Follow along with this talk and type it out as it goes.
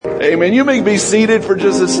Amen. You may be seated for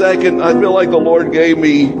just a second. I feel like the Lord gave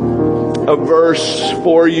me a verse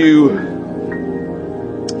for you.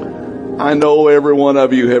 I know every one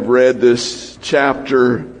of you have read this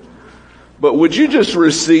chapter, but would you just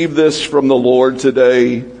receive this from the Lord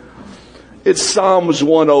today? It's Psalms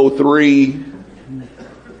 103.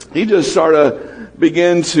 He just sort of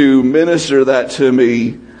began to minister that to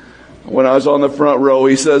me when I was on the front row.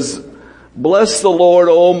 He says, "Bless the Lord,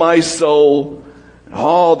 O my soul, and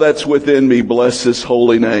all that's within me, bless his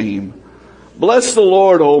holy name. Bless the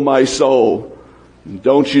Lord, O my soul, and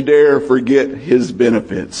don't you dare forget his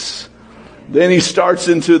benefits." Then he starts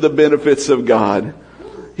into the benefits of God.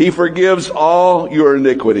 He forgives all your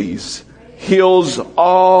iniquities, heals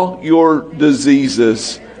all your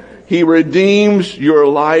diseases. He redeems your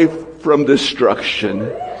life from destruction.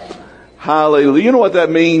 Hallelujah. You know what that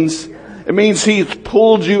means? It means he's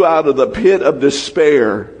pulled you out of the pit of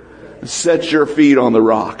despair and set your feet on the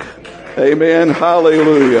rock. Amen.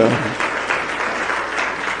 Hallelujah.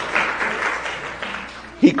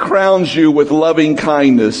 He crowns you with loving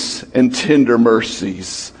kindness and tender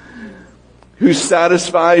mercies, who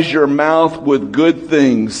satisfies your mouth with good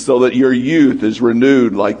things so that your youth is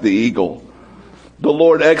renewed like the eagle. The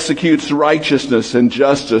Lord executes righteousness and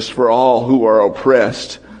justice for all who are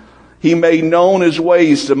oppressed. He made known his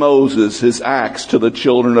ways to Moses, his acts to the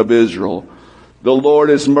children of Israel. The Lord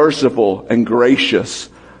is merciful and gracious,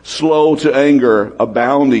 slow to anger,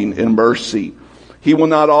 abounding in mercy. He will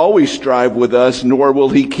not always strive with us, nor will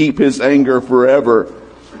he keep his anger forever.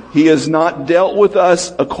 He has not dealt with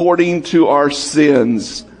us according to our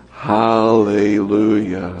sins.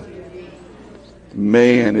 Hallelujah.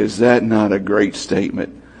 Man, is that not a great statement?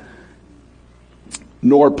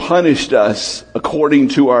 Nor punished us according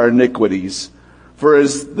to our iniquities. For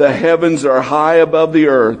as the heavens are high above the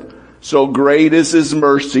earth, so great is his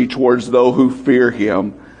mercy towards those who fear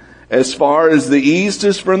him. As far as the east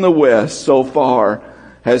is from the west, so far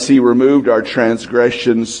has he removed our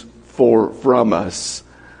transgressions from us.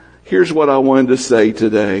 Here's what I wanted to say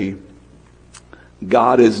today.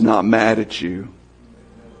 God is not mad at you.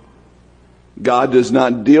 God does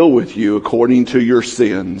not deal with you according to your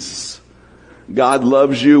sins. God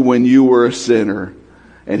loves you when you were a sinner,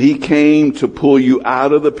 and he came to pull you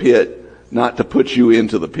out of the pit, not to put you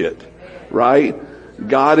into the pit. Right?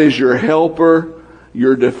 God is your helper,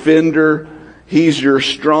 your defender. He's your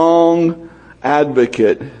strong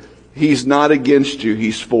advocate. He's not against you.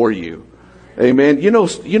 He's for you. Amen. You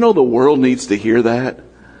know the world needs to hear that.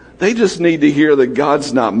 They just need to hear that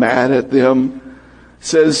God's not mad at them. It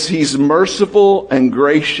says he's merciful and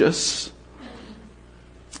gracious.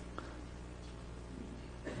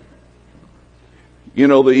 You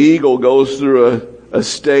know, the eagle goes through a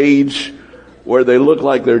stage where they look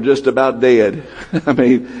like they're just about dead. I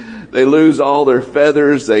mean, they lose all their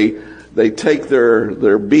feathers. They take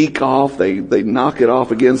their beak off. They knock it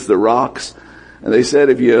off against the rocks. And they said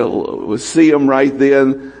if you see them right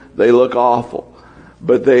then, they look awful.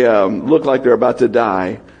 But they look like they're about to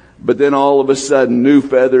die. But then all of a sudden, new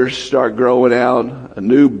feathers start growing out. A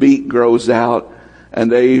new beak grows out.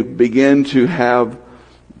 And they begin to have,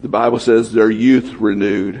 the Bible says, their youth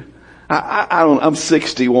renewed. I'm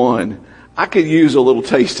 61. I could use a little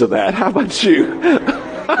taste of that. How about you?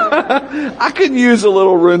 I could use a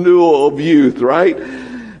little renewal of youth, right?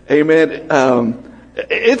 Amen.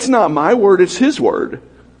 It's not my word, it's his word.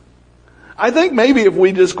 I think maybe if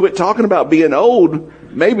we just quit talking about being old,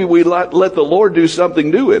 maybe we let the Lord do something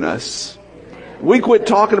new in us. We quit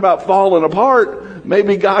talking about falling apart,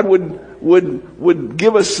 maybe God would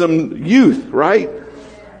give us some youth, right?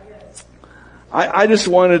 I just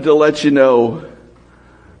wanted to let you know,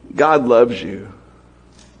 God loves you.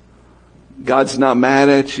 God's not mad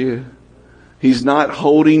at you. He's not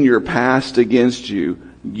holding your past against you.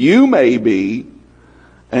 You may be,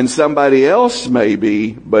 and somebody else may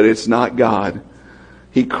be, but it's not God.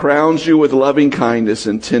 He crowns you with loving kindness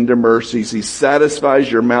and tender mercies. He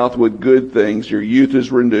satisfies your mouth with good things. Your youth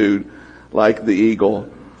is renewed like the eagle.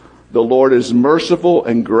 The Lord is merciful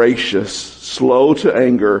and gracious, slow to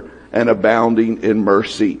anger, and abounding in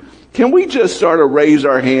mercy. Can we just sort of raise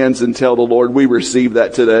our hands and tell the Lord we receive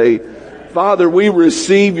that today? Father, we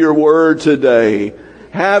receive your word today.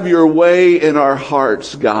 Have your way in our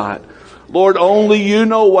hearts, God. Lord, only you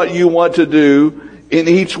know what you want to do in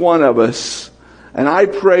each one of us. And I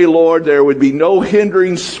pray, Lord, there would be no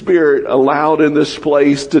hindering spirit allowed in this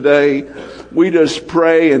place today. We just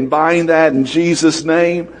pray and bind that in Jesus'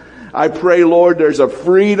 name. I pray, Lord, there's a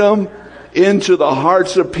freedom into the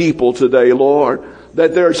hearts of people today, Lord.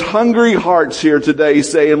 That there's hungry hearts here today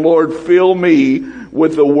saying, Lord, fill me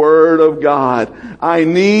with the Word of God. I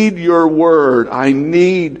need your Word. I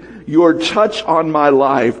need your touch on my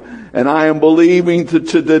life. And I am believing that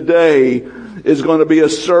today is going to be a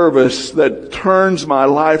service that turns my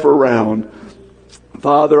life around.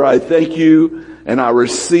 Father, I thank you and I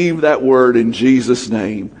receive that word in Jesus'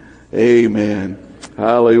 name. Amen.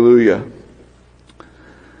 Hallelujah.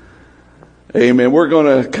 Amen. We're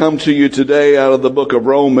going to come to you today out of the book of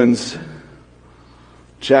Romans,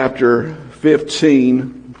 chapter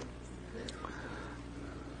 15.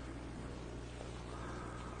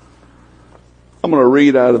 I'm going to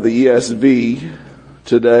read out of the ESV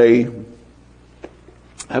today.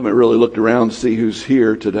 I haven't really looked around to see who's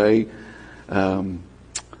here today.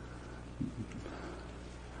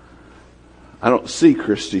 I don't see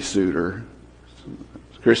Christy Suter.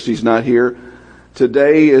 Christy's not here.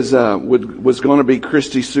 Today was going to be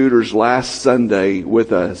Christy Suter's last Sunday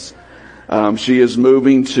with us. She is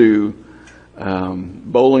moving to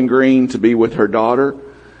Bowling Green to be with her daughter.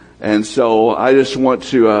 And so I just want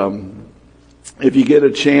to, if you get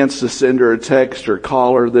a chance to send her a text or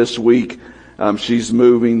call her this week, she's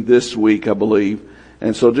moving this week, I believe.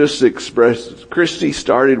 And so just express, Christy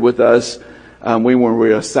started with us. We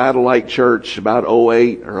were a satellite church about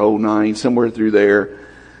 08 or 09, somewhere through there.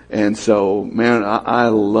 And so, man, I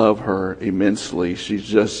love her immensely. She's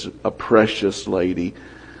just a precious lady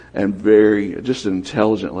and just an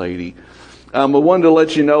intelligent lady. I wanted to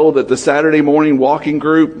let you know that the Saturday morning walking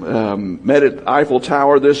group met at Eiffel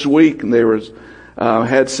Tower this week, and there was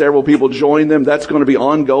had several people join them. That's going to be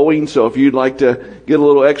ongoing. So if you'd like to get a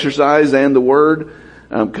little exercise and the Word,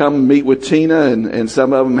 come meet with Tina, and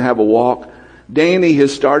some of them have a walk. Danny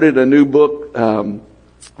has started a new book,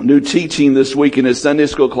 new teaching this week in his Sunday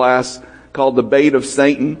school class called The Bait of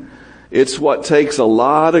Satan. It's what takes a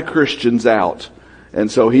lot of Christians out. And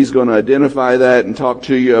so he's going to identify that and talk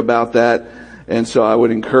to you about that. And so I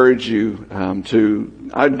would encourage you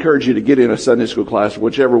to get in a Sunday school class,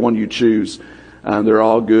 whichever one you choose. They're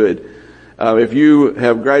all good. If you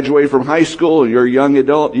have graduated from high school and you're a young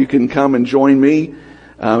adult, you can come and join me.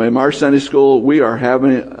 In our Sunday school,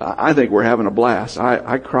 I think we're having a blast.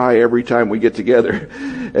 I cry every time we get together.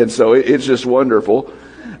 And so it's just wonderful.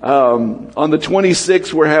 On the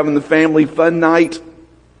 26th, we're having the family fun night.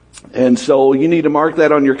 And so you need to mark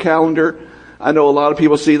that on your calendar. I know a lot of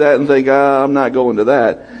people see that and think, I'm not going to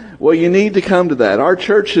that. Well, you need to come to that. Our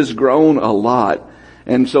church has grown a lot.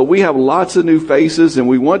 And so we have lots of new faces, and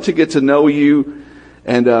we want to get to know you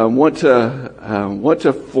and want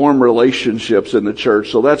to form relationships in the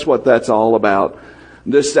church. So that's what that's all about.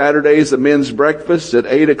 This Saturday is the men's breakfast at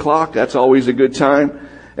 8 o'clock. That's always a good time.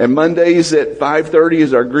 And Mondays at 5:30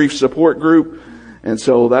 is our grief support group. And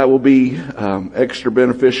so that will be extra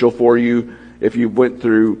beneficial for you if you went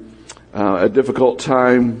through a difficult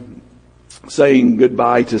time saying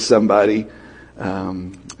goodbye to somebody.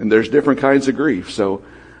 And there's different kinds of grief. So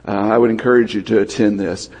I would encourage you to attend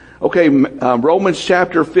this. Okay, Romans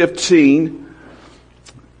chapter 15.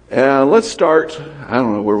 Let's start. I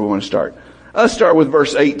don't know where we want to start. Let's start with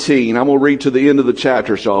verse 18. I'm going to read to the end of the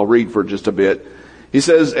chapter, so I'll read for just a bit. He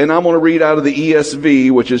says, and I'm going to read out of the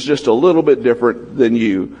ESV, which is just a little bit different than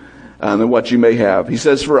than what you may have. He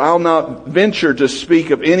says, for I'll not venture to speak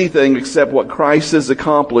of anything except what Christ has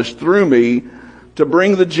accomplished through me to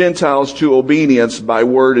bring the Gentiles to obedience by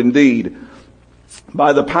word and deed,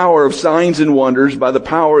 by the power of signs and wonders, by the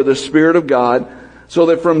power of the Spirit of God, so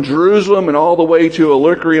that from Jerusalem and all the way to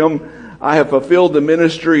Illyricum I have fulfilled the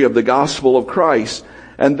ministry of the gospel of Christ.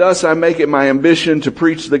 And thus I make it my ambition to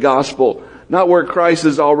preach the gospel, not where Christ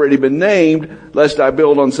has already been named, lest I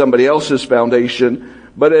build on somebody else's foundation,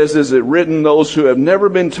 but as is it written, those who have never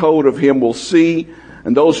been told of him will see,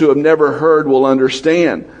 and those who have never heard will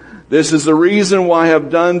understand. This is the reason why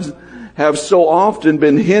I have so often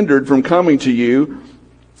been hindered from coming to you.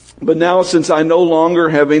 But now, since I no longer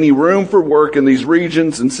have any room for work in these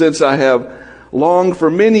regions, and since I have longed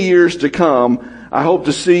for many years to come, I hope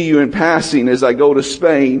to see you in passing as I go to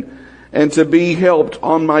Spain, and to be helped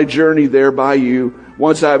on my journey there by you,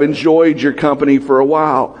 once I've enjoyed your company for a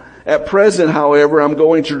while. At present, however, I'm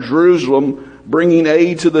going to Jerusalem, bringing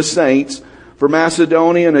aid to the saints. For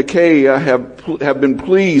Macedonia and Achaia have been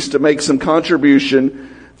pleased to make some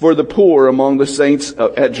contribution for the poor among the saints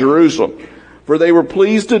at Jerusalem. For they were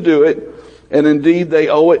pleased to do it, and indeed they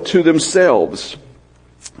owe it to themselves.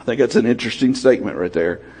 I think that's an interesting statement right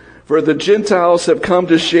there. For the Gentiles have come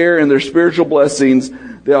to share in their spiritual blessings,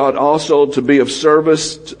 they ought also to be of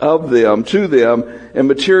service to them in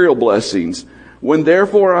material blessings. When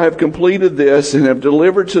therefore I have completed this and have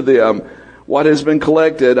delivered to them what has been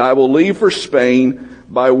collected, I will leave for Spain,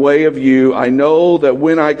 by way of you. I know that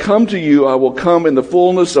when I come to you, I will come in the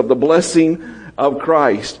fullness of the blessing of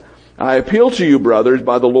Christ. I appeal to you, brothers,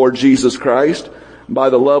 by the Lord Jesus Christ, by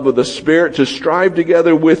the love of the Spirit, to strive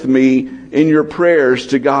together with me in your prayers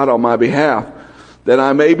to God on my behalf, that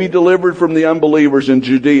I may be delivered from the unbelievers in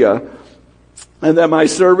Judea, and that my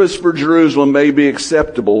service for Jerusalem may be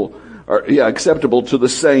acceptable to the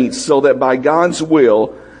saints, so that by God's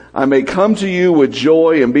will I may come to you with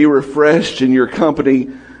joy and be refreshed in your company.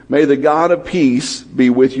 May the God of peace be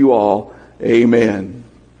with you all. Amen.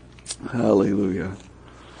 Hallelujah.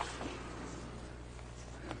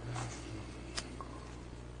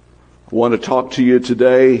 I want to talk to you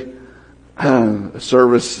today, a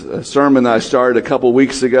sermon I started a couple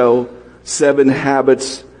weeks ago, 7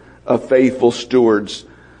 Habits of Faithful Stewards.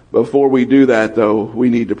 Before we do that, though, we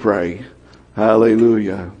need to pray.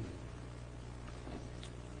 Hallelujah.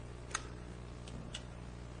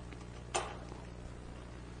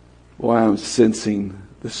 Boy, I'm sensing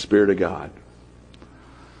the Spirit of God.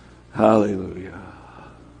 Hallelujah.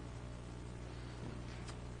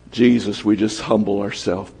 Jesus, we just humble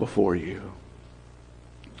ourselves before you.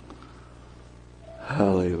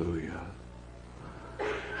 Hallelujah.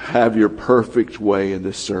 Have your perfect way in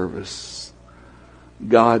this service.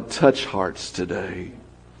 God, touch hearts today.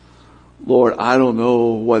 Lord, I don't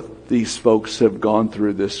know what these folks have gone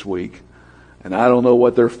through this week, and I don't know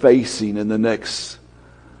what they're facing in the next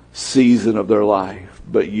season of their life,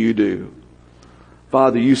 but you do.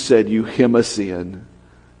 Father, you said you hem us in.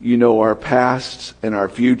 You know our past and our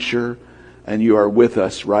future, and you are with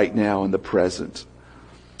us right now in the present.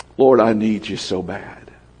 Lord, I need you so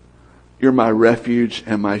bad. You're my refuge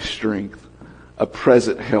and my strength, a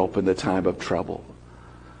present help in the time of trouble.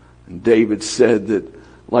 And David said that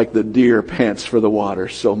like the deer pants for the water,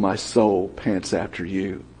 so my soul pants after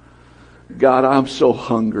you. God, I'm so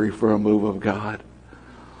hungry for a move of God.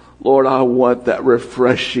 Lord, I want that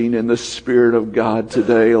refreshing in the Spirit of God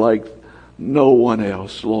today like no one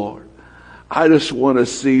else, Lord. I just want to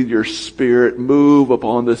see your Spirit move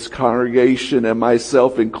upon this congregation and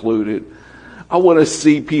myself included. I want to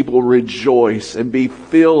see people rejoice and be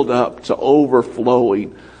filled up to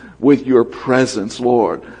overflowing with your presence,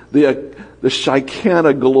 Lord. The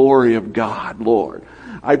Shekinah glory of God, Lord.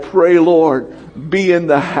 I pray, Lord, be in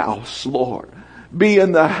the house, Lord. Be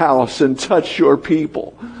in the house and touch your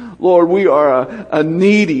people. Lord, we are a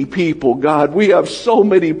needy people, God. We have so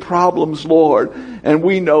many problems, Lord, and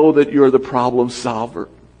we know that you're the problem solver.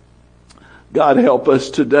 God, help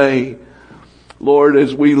us today, Lord,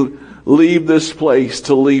 as we leave this place,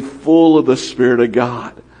 to leave full of the Spirit of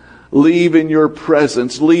God. Leave in your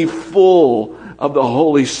presence. Leave full of the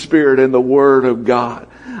Holy Spirit and the Word of God.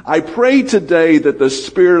 I pray today that the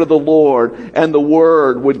Spirit of the Lord and the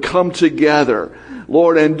Word would come together,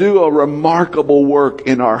 Lord, and do a remarkable work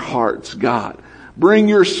in our hearts, God. Bring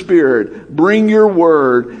your Spirit, bring your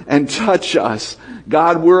Word, and touch us.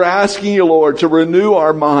 God, we're asking you, Lord, to renew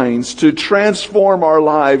our minds, to transform our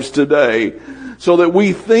lives today so that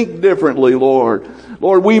we think differently, Lord.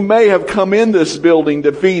 Lord, we may have come in this building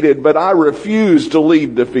defeated, but I refuse to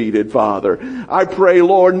leave defeated, Father. I pray,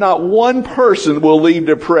 Lord, not one person will leave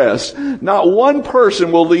depressed. Not one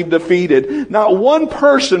person will leave defeated. Not one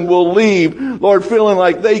person will leave, Lord, feeling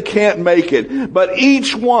like they can't make it. But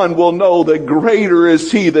each one will know that greater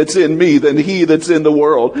is he that's in me than he that's in the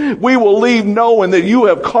world. We will leave knowing that you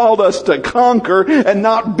have called us to conquer and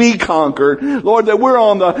not be conquered. Lord, that we're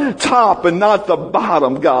on the top and not the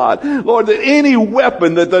bottom, God. Lord, that any weapon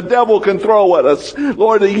that the devil can throw at us,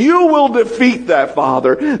 Lord, that you will defeat that,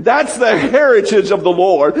 Father. That's the heritage of the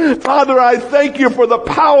Lord. Father, I thank you for the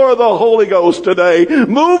power of the Holy Ghost today,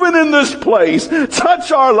 moving in this place. Touch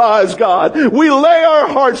our lives, God. We lay our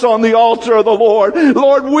hearts on the altar of the Lord.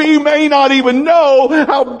 Lord, we may not even know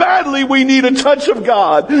how badly we need a touch of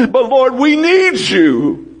God, but Lord, we need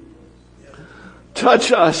you.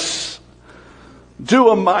 Touch us.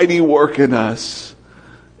 Do a mighty work in us.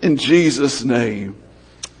 In Jesus' name.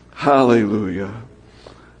 Hallelujah.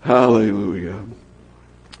 Hallelujah.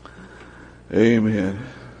 Amen.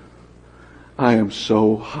 I am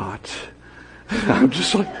so hot. I'm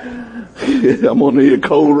just like, I'm going to need a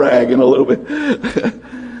cold rag in a little bit.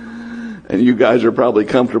 And you guys are probably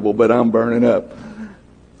comfortable, but I'm burning up.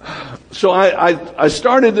 So I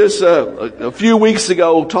started this a few weeks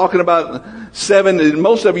ago talking about 7. And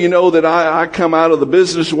most of you know that I come out of the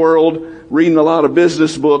business world, reading a lot of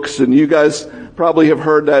business books, and you guys probably have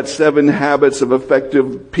heard that 7 habits of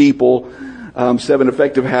effective people, 7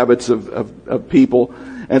 effective habits of people.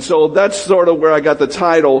 And so that's sort of where I got the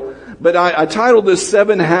title. But I titled this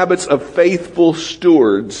 7 Habits of Faithful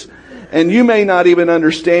Stewards. And you may not even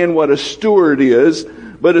understand what a steward is,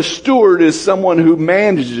 but a steward is someone who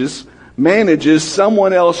manages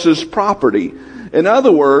someone else's property. In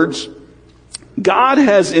other words, God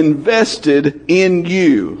has invested in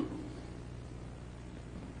you.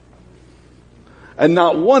 And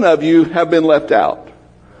not one of you have been left out.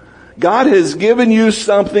 God has given you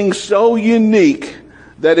something so unique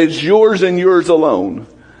that it's yours and yours alone.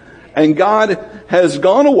 And God has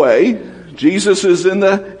gone away. Jesus is in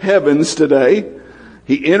the heavens today.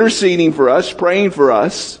 He interceding for us, praying for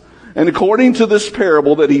us. And according to this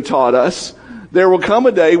parable that he taught us, there will come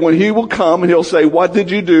a day when he will come and he'll say, what did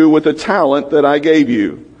you do with the talent that I gave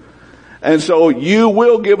you? And so you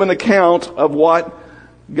will give an account of what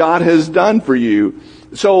God has done for you.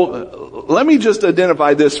 So let me just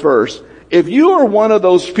identify this first. If you are one of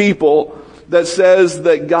those people that says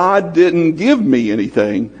that God didn't give me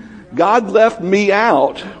anything, God left me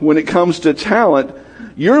out when it comes to talent,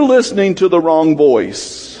 you're listening to the wrong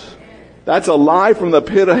voice. That's a lie from the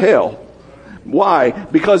pit of hell. Why?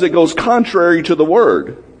 Because it goes contrary to the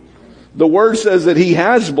Word. The Word says that He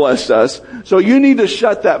has blessed us, so you need to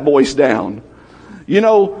shut that voice down. You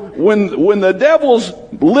know, when the devil's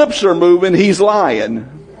lips are moving, he's lying.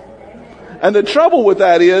 And the trouble with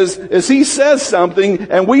that is he says something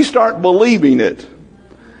and we start believing it.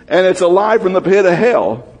 And it's a lie from the pit of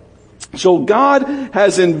hell. So God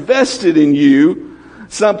has invested in you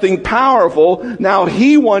something powerful. Now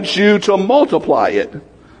He wants you to multiply it.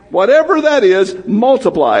 Whatever that is,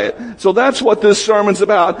 multiply it. So that's what this sermon's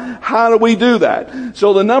about. How do we do that?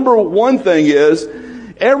 So the number one thing is,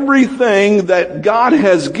 everything that God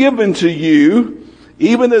has given to you,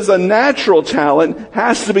 even as a natural talent,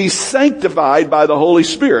 has to be sanctified by the Holy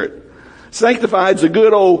Spirit. Sanctified is a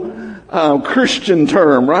good old Christian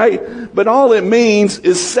term, right? But all it means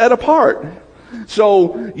is set apart.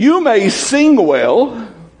 So you may sing well,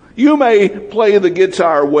 you may play the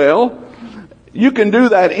guitar well, you can do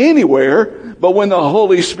that anywhere, but when the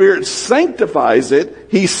Holy Spirit sanctifies it,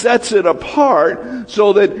 He sets it apart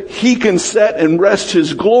so that He can set and rest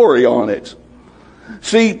His glory on it.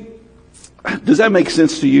 See, does that make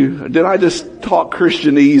sense to you? Did I just talk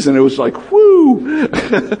Christianese and it was like, whoo?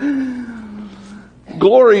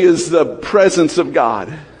 Glory is the presence of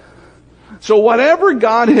God. So whatever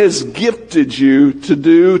God has gifted you to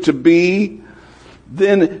do, to be,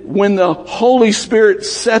 then when the Holy Spirit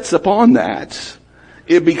sets upon that,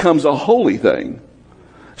 it becomes a holy thing.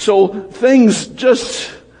 So things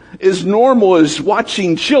just as normal as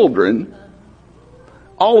watching children,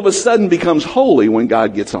 all of a sudden becomes holy when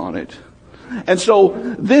God gets on it. And so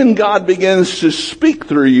then God begins to speak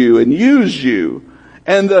through you and use you.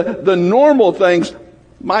 And the normal things,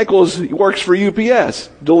 Michael works for UPS,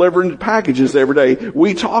 delivering packages every day.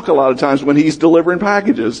 We talk a lot of times when he's delivering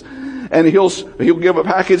packages. And he'll give a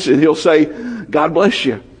package and he'll say, God bless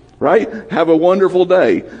you, right? Have a wonderful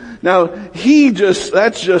day. Now,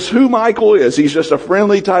 that's just who Michael is. He's just a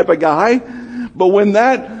friendly type of guy. But when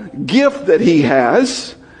that gift that he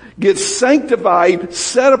has gets sanctified,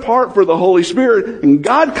 set apart for the Holy Spirit, and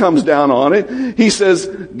God comes down on it, he says,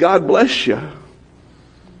 God bless you.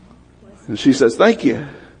 And she says, thank you.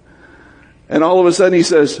 And all of a sudden he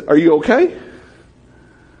says, are you okay?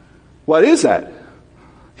 What is that?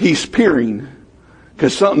 He's peering,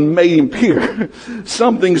 because something made him peer.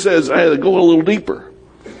 Something says, I had to go a little deeper.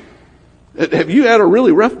 Have you had a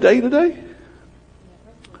really rough day today?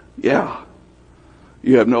 Yeah.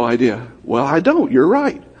 You have no idea. Well, I don't. You're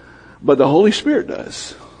right. But the Holy Spirit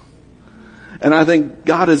does. And I think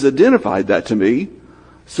God has identified that to me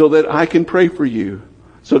so that I can pray for you,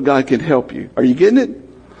 so God can help you. Are you getting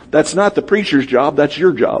it? That's not the preacher's job. That's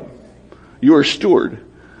your job. You're a steward.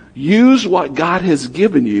 Use what God has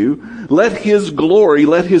given you. Let His glory,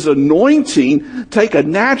 let His anointing take a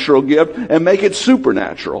natural gift and make it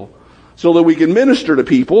supernatural, so that we can minister to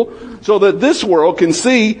people, so that this world can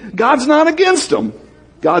see God's not against them.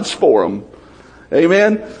 God's for them.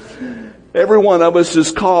 Amen. Every one of us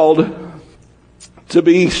is called to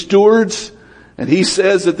be stewards. And He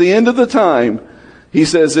says at the end of the time, He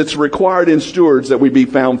says it's required in stewards that we be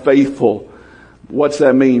found faithful. What's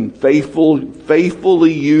that mean?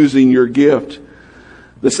 Faithfully using your gift.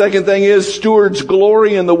 The second thing is, stewards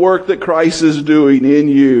glory in the work that Christ is doing in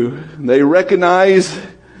you. They recognize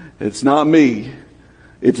it's not me,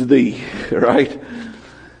 it's thee, right?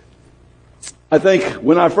 I think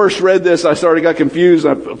when I first read this, I got confused.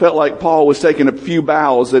 I felt like Paul was taking a few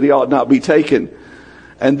bows that he ought not be taken.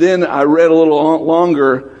 And then I read a little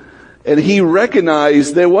longer, and he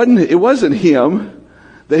recognized that it wasn't him.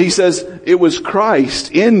 That he says, it was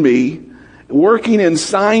Christ in me working in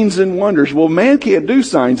signs and wonders. Well, man can't do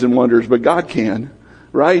signs and wonders, but God can.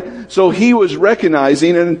 right? So he was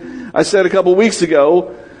recognizing, and I said a couple weeks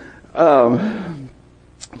ago,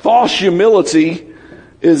 false humility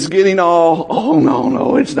is getting all, oh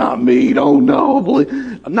no, it's not me. Oh no,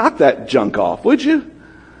 knock that junk off, would you?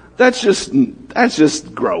 That's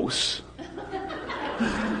just gross.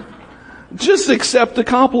 Just accept the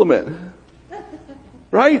compliment.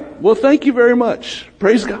 Right? Well, thank you very much.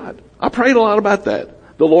 Praise God. I prayed a lot about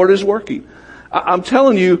that. The Lord is working. I'm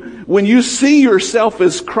telling you, when you see yourself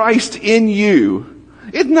as Christ in you,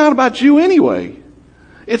 it's not about you anyway.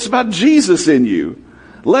 It's about Jesus in you.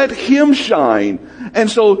 Let Him shine. And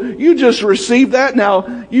so you just receive that.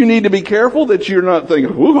 Now, you need to be careful that you're not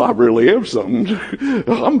thinking, oh, I really am something.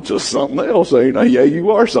 I'm just something else, ain't I? Yeah,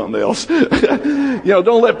 you are something else.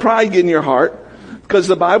 Don't let pride get in your heart. Because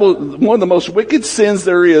the Bible, one of the most wicked sins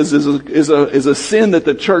there is a sin that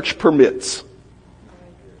the church permits.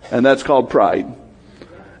 And that's called pride.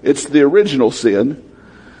 It's the original sin.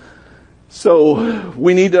 So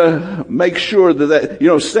we need to make sure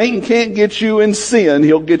that Satan can't get you in sin.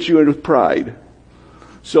 He'll get you in pride.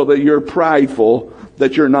 So that you're prideful,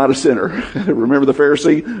 that you're not a sinner. Remember the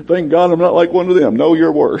Pharisee? Thank God I'm not like one of them. No,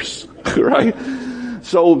 you're worse. Right?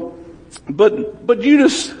 So, but you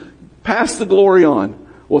just pass the glory on.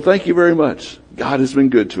 Well, thank you very much. God has been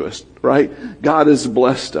good to us. Right? God has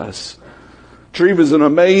blessed us. Treva's an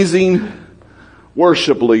amazing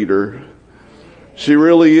worship leader. She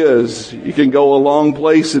really is. You can go a long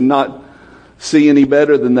place and not see any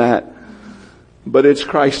better than that. But it's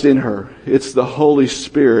Christ in her. It's the Holy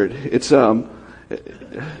Spirit. It's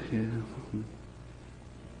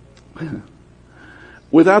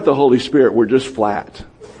without the Holy Spirit, we're just flat.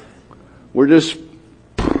 We're just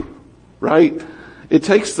right. It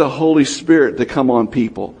takes the Holy Spirit to come on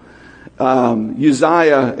people.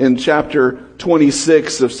 Uzziah in chapter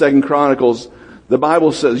 26 of 2 Chronicles, the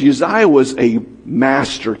Bible says Uzziah was a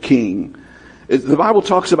master king. The Bible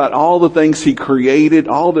talks about all the things he created,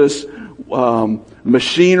 all this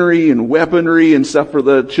machinery and weaponry and stuff for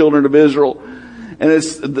the children of Israel. And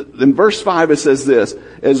in verse 5 it says this,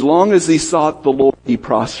 as long as he sought the Lord, he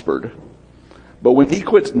prospered. But when he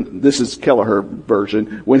quit, this is Kelleher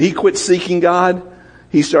version, when he quit seeking God,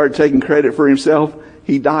 he started taking credit for himself.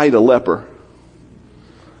 He died a leper.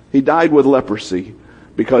 He died with leprosy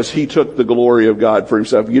because he took the glory of God for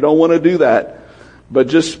himself. You don't want to do that, but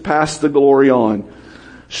just pass the glory on.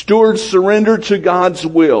 Stewards, surrender to God's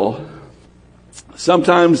will.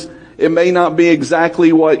 Sometimes it may not be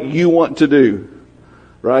exactly what you want to do,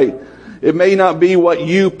 right? It may not be what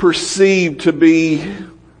you perceive to be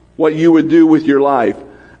what you would do with your life.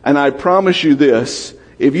 And I promise you this,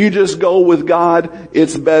 if you just go with God,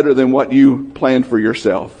 it's better than what you planned for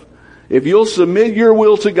yourself. If you'll submit your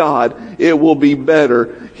will to God, it will be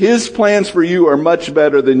better. His plans for you are much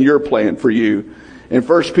better than your plan for you. In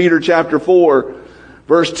 1 Peter chapter 4,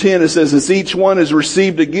 verse 10, it says, as each one has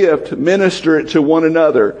received a gift, minister it to one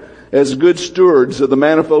another as good stewards of the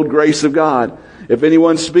manifold grace of God. If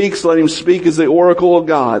anyone speaks, let him speak as the oracle of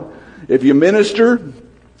God. If you minister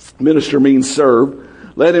means serve,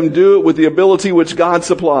 let him do it with the ability which God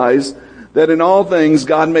supplies, that in all things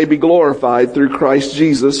God may be glorified through Christ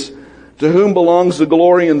Jesus, to whom belongs the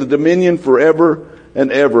glory and the dominion forever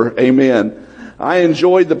and ever. Amen. I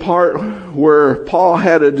enjoyed the part where Paul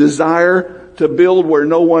had a desire to build where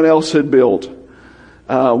no one else had built.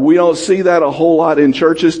 We don't see that a whole lot in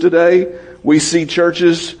churches today. We see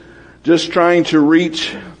churches just trying to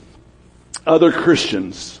reach other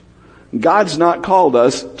Christians. God's not called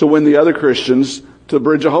us to win the other Christians to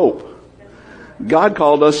Bridge of Hope. God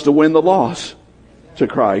called us to win the lost to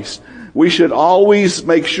Christ. We should always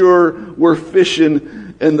make sure we're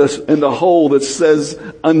fishing in the hole that says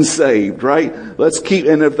unsaved, right?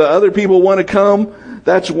 And if the other people want to come,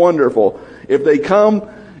 that's wonderful. If they come,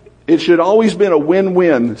 it should always be a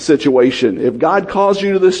win-win situation. If God calls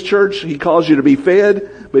you to this church, He calls you to be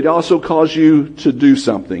fed, but He also calls you to do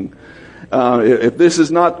something. If this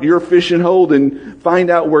is not your fishing hole, then find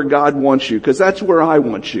out where God wants you, because that's where I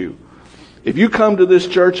want you. If you come to this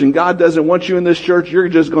church and God doesn't want you in this church, you're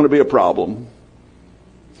just going to be a problem.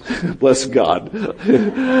 Bless God.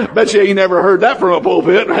 Bet you ain't never heard that from a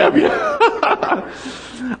pulpit, have you?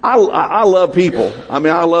 I love people.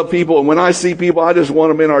 I love people. And when I see people, I just want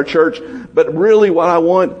them in our church. But really what I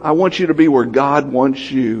want you to be where God wants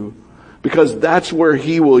you. Because that's where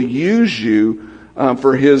He will use you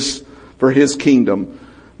for His kingdom.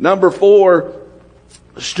 Number 4,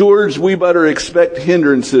 stewards, we better expect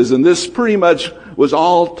hindrances. And this pretty much was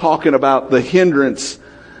all talking about the hindrance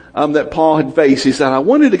that Paul had faced. He said, I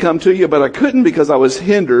wanted to come to you, but I couldn't because I was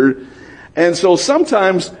hindered. And so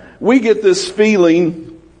sometimes we get this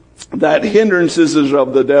feeling that hindrances is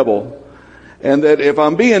of the devil. And that if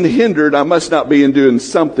I'm being hindered, I must not be doing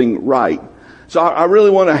something right. So I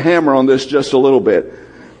really want to hammer on this just a little bit.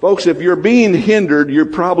 Folks, if you're being hindered, you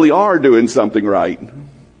probably are doing something right.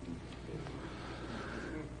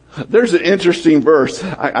 There's an interesting verse.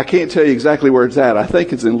 I can't tell you exactly where it's at. I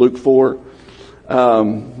think it's in Luke 4.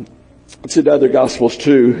 It's in other Gospels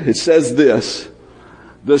too. It says this: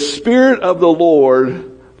 the Spirit of the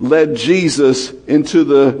Lord led Jesus into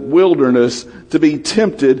the wilderness to be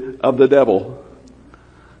tempted of the devil.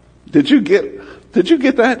 Did you get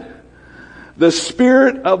that? The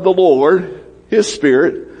Spirit of the Lord, His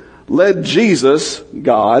Spirit, led Jesus,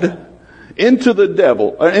 God, into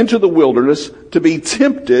the wilderness to be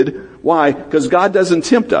tempted. Why? Because God doesn't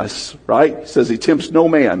tempt us, right? He says He tempts no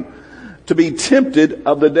man. To be tempted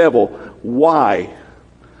of the devil. Why?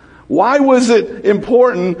 Why was it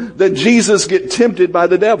important that Jesus get tempted by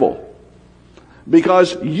the devil?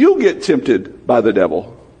 Because you get tempted by the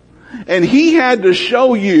devil. And He had to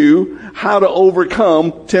show you how to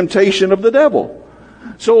overcome temptation of the devil.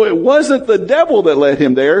 So it wasn't the devil that led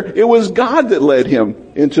him there. It was God that led him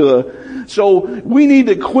so we need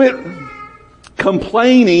to quit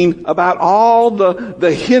complaining about all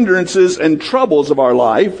the hindrances and troubles of our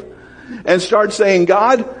life and start saying,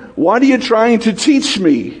 God, what are you trying to teach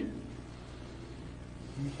me?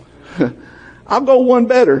 I'll go one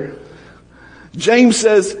better. James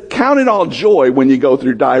says, count it all joy when you go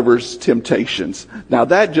through diverse temptations. Now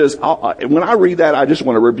when I read that, I just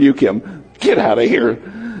want to rebuke him. Get out of here.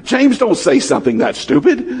 James, don't say something that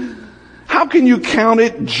stupid. How can you count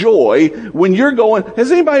it joy when you're going,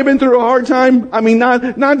 has anybody been through a hard time? I mean,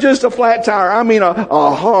 not just a flat tire. I mean,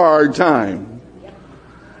 a hard time.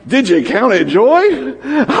 Did you count it joy?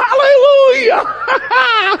 Hallelujah!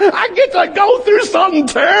 I get to go through something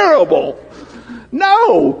terrible.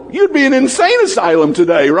 No, you'd be in an insane asylum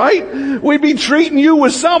today, right? We'd be treating you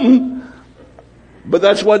with something. But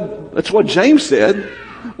that's what James said.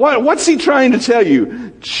 What's he trying to tell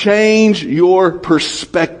you? Change your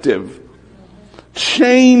perspective.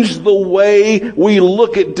 Change the way we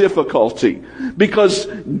look at difficulty. Because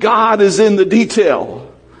God is in the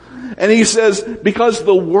detail. And he says, because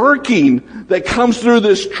the working that comes through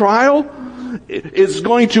this trial is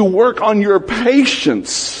going to work on your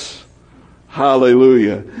patience.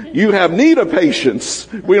 Hallelujah. You have need of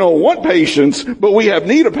patience. We don't want patience, but we have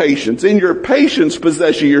need of patience. In your patience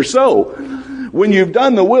possess you your soul. When you've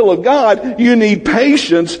done the will of God, you need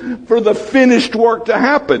patience for the finished work to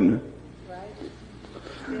happen.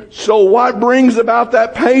 So what brings about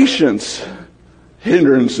that patience?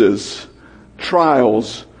 Hindrances,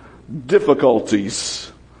 trials,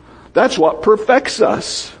 difficulties. That's what perfects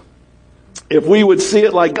us. If we would see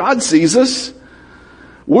it like God sees us,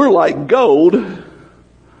 we're like gold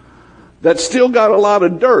that's still got a lot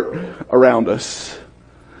of dirt around us.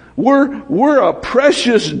 We're a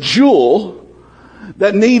precious jewel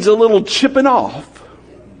that needs a little chipping off.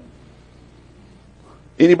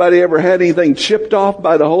 Anybody ever had anything chipped off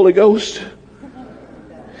by the Holy Ghost?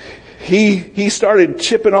 He started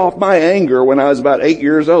chipping off my anger when I was about 8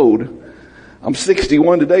 years old. I'm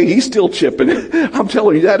 61 today. He's still chipping it. I'm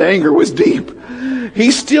telling you, that anger was deep.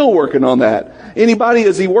 He's still working on that. Anybody,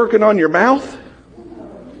 is He working on your mouth?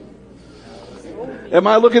 Am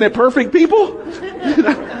I looking at perfect people?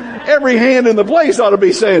 Every hand in the place ought to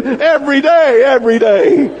be saying, every day, every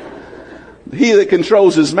day. He that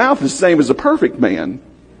controls his mouth is the same as a perfect man.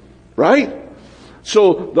 Right?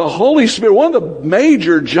 So the Holy Spirit, one of the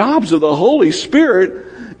major jobs of the Holy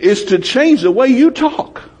Spirit is to change the way you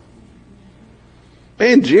talk.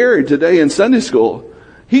 And Jared today in Sunday school,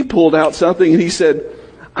 he pulled out something and he said,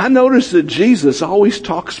 I noticed that Jesus always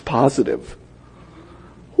talks positive.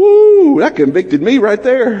 Woo, that convicted me right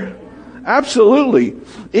there. Absolutely.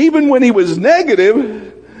 Even when he was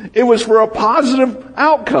negative, it was for a positive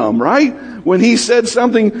outcome, right? When he said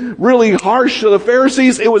something really harsh to the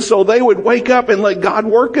Pharisees, it was so they would wake up and let God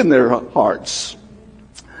work in their hearts.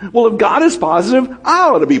 Well, if God is positive, I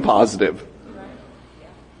ought to be positive.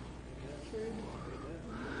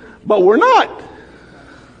 But we're not.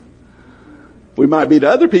 We might be to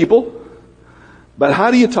other people, but how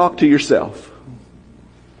do you talk to yourself?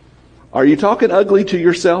 Are you talking ugly to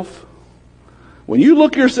yourself? When you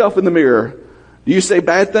look yourself in the mirror, do you say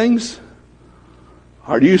bad things?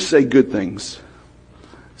 Or do you say good things?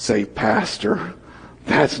 Say, Pastor,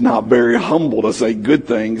 that's not very humble to say good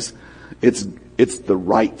things. It's the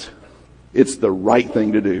right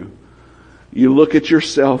thing to do. You look at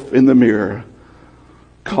yourself in the mirror.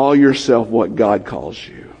 Call yourself what God calls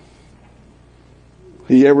you.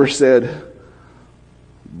 He ever said,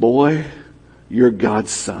 boy, you're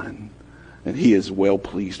God's son. and He is well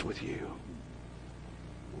pleased with you.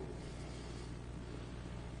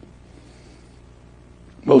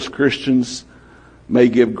 Most Christians may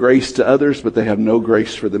give grace to others, but they have no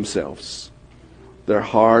grace for themselves. They're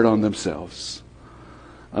hard on themselves.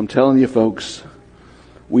 I'm telling you, folks,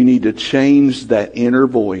 we need to change that inner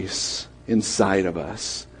voice inside of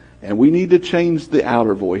us. And we need to change the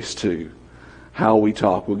outer voice too, how we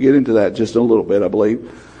talk. We'll get into that just in a little bit, I believe.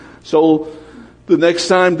 So the next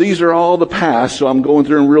time, these are all the past, so I'm going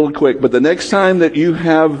through them really quick. But the next time that you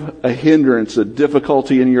have a hindrance, a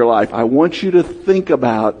difficulty in your life, I want you to think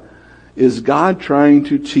about, is God trying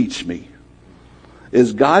to teach me?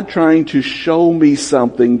 Is God trying to show me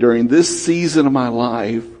something during this season of my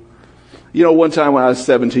life? You know, one time when I was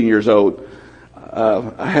 17 years old,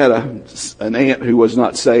 I had an aunt who was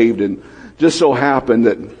not saved, and just so happened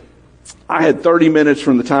that I had 30 minutes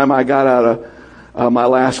from the time I got out of my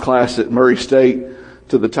last class at Murray State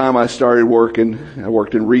to the time I started working. I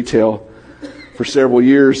worked in retail for several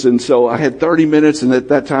years, and so I had 30 minutes, and at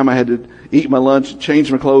that time I had to eat my lunch, change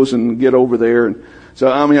my clothes, and get over there. And so,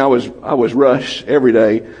 I mean, I was rushed every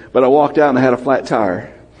day, but I walked out and I had a flat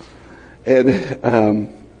tire. And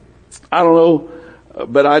I don't know,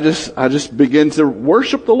 but I just began to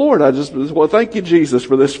worship the Lord. Well, thank you, Jesus,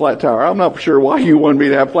 for this flat tire. I'm not sure why you wanted me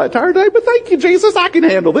to have a flat tire today, but thank you, Jesus. I can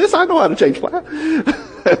handle this. I know how to change flat.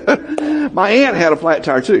 My aunt had a flat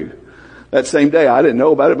tire too. That same day, I didn't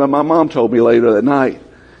know about it, but my mom told me later that night.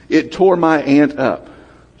 It tore my aunt up.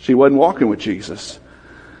 She wasn't walking with Jesus.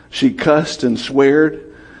 She cussed and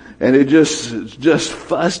sweared, and it just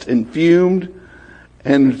fussed and fumed.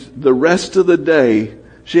 And the rest of the day,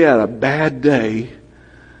 she had a bad day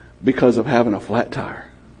because of having a flat tire.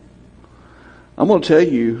 I'm going to tell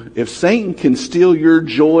you, if Satan can steal your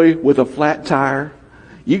joy with a flat tire,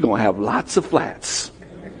 you're going to have lots of flats.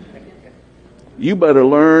 You better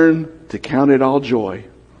learn to count it all joy.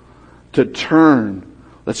 To turn.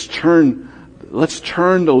 Let's turn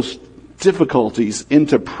those difficulties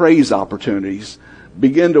into praise opportunities.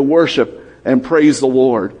 Begin to worship and praise the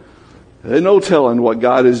Lord. There's no telling what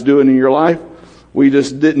God is doing in your life. We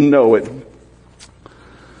just didn't know it.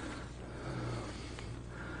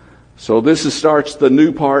 So this starts the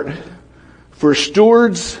new part. For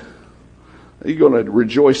stewards, you're going to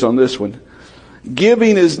rejoice on this one.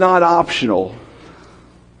 Giving is not optional,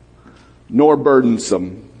 nor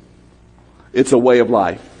burdensome. It's a way of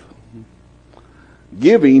life.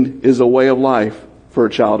 Giving is a way of life for a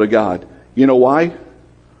child of God. You know why?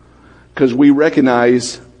 Because we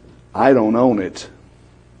recognize, I don't own it.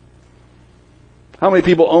 How many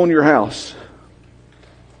people own your house?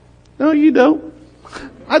 No, you don't.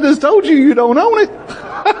 I just told you don't own it.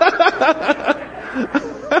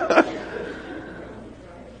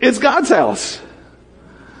 It's God's house.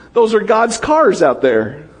 Those are God's cars out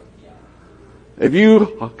there. If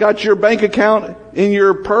you got your bank account in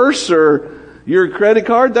your purse or your credit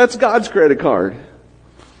card, that's God's credit card.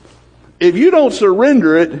 If you don't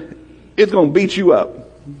surrender it, it's going to beat you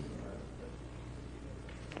up.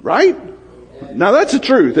 Right? Now that's the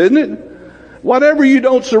truth, isn't it? Whatever you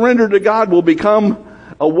don't surrender to God will become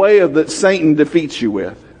a way of that Satan defeats you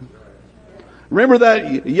with. Remember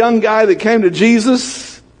that young guy that came to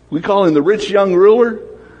Jesus? We call him the rich young ruler.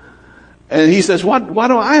 And he says, what do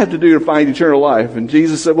I have to do to find eternal life? And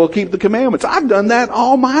Jesus said, well, keep the commandments. I've done that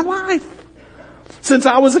all my life. Since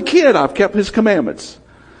I was a kid, I've kept His commandments.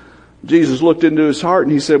 Jesus looked into his heart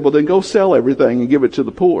and He said, well, then go sell everything and give it to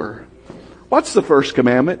the poor. What's the first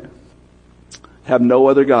commandment? Have no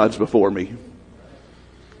other gods before me.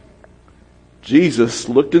 Jesus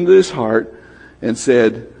looked into his heart and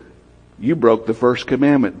said, you broke the first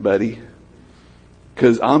commandment, buddy.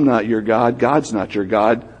 Because I'm not your God. God's not your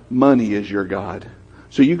God. Money is your God.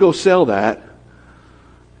 So you go sell that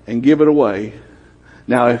and give it away.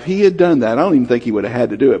 Now, if he had done that, I don't even think he would have had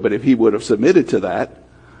to do it, but if he would have submitted to that,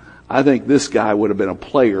 I think this guy would have been a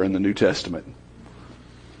player in the New Testament.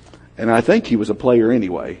 And I think he was a player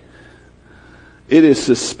anyway. It is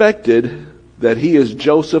suspected that he is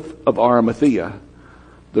Joseph of Arimathea,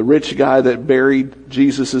 the rich guy that buried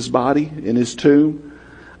Jesus' body in his tomb.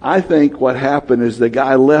 I think what happened is the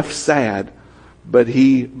guy left sad, but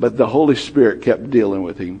the Holy Spirit kept dealing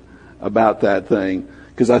with him about that thing,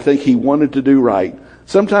 because I think he wanted to do right.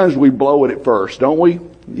 Sometimes we blow it at first, don't we?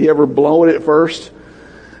 You ever blow it at first?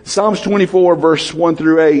 Psalms 24 verse 1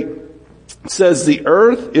 through 8 says, the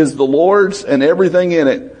earth is the Lord's and everything in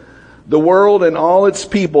it. The world and all its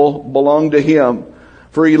people belong to Him.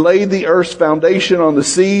 For He laid the earth's foundation on the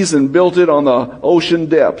seas and built it on the ocean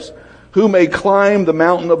depths. Who may climb the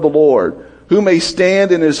mountain of the Lord? Who may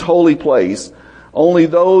stand in His holy place? Only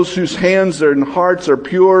those whose hands and hearts are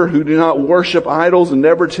pure, who do not worship idols and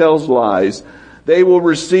never tells lies, they will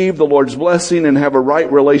receive the Lord's blessing and have a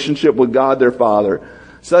right relationship with God their Father.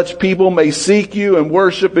 Such people may seek you and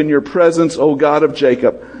worship in your presence, O God of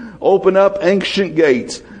Jacob. Open up ancient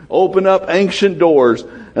gates, open up ancient doors,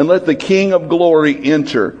 and let the King of glory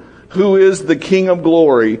enter. Who is the King of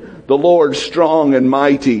glory? The Lord strong and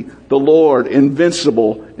mighty, the Lord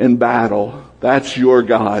invincible in battle. That's your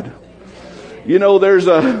God. You know, there's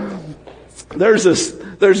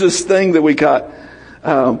this thing that we got.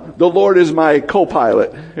 The Lord is my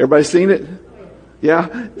co-pilot. Everybody seen it?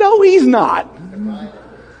 Yeah? No, He's not.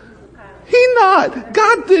 He's not.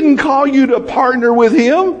 God didn't call you to partner with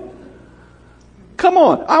Him. Come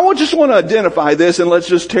on. I just want to identify this and let's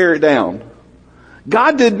just tear it down.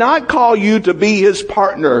 God did not call you to be His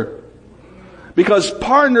partner. Because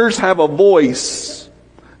partners have a voice.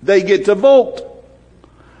 They get to vote.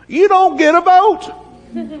 You don't get a vote.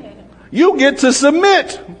 You get to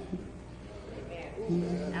submit.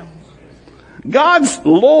 God's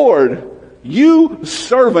Lord, you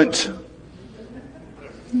servant.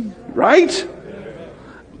 Right?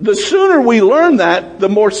 The sooner we learn that, the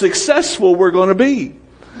more successful we're going to be.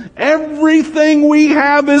 Everything we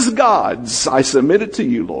have is God's. I submit it to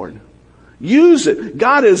you, Lord. Use it.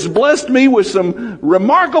 God has blessed me with some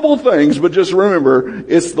remarkable things, but just remember,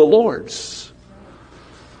 it's the Lord's.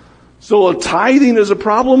 So if tithing is a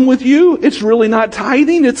problem with you, it's really not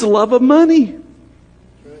tithing, it's a love of money.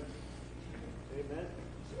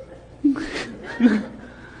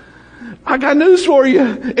 I got news for you.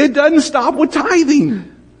 It doesn't stop with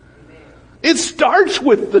tithing. It starts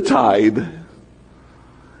with the tithe.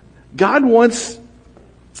 God wants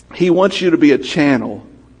you to be a channel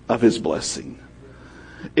of His blessing.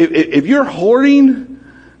 If you're hoarding,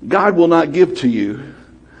 God will not give to you.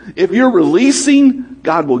 If you're releasing,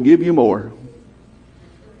 God will give you more.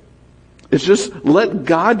 It's just let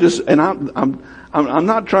God and I'm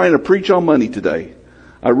not trying to preach on money today.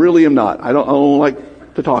 I really am not. I don't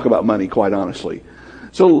like to talk about money, quite honestly.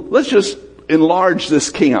 So let's just enlarge this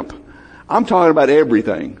camp. I'm talking about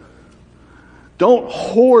everything. Don't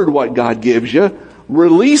hoard what God gives you.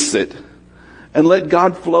 Release it and let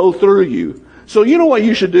God flow through you. So you know what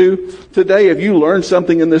you should do today if you learn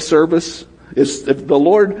something in this service? Is if the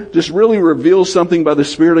Lord just really reveals something by the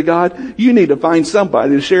Spirit of God, you need to find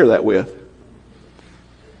somebody to share that with.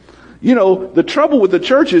 You know, the trouble with the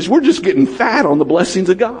church is we're just getting fat on the blessings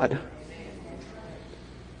of God.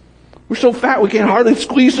 We're so fat we can't hardly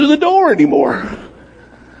squeeze through the door anymore.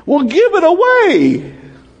 Well, give it away.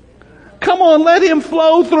 Come on, let Him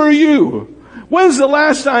flow through you. When's the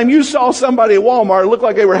last time you saw somebody at Walmart look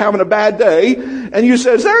like they were having a bad day and you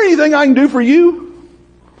said, is there anything I can do for you?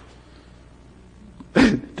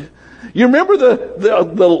 You remember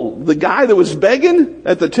the guy that was begging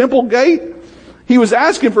at the temple gate? He was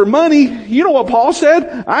asking for money. You know what Paul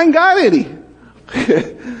said? I ain't got any.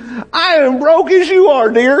 I am broke as you are,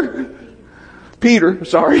 dear. Peter,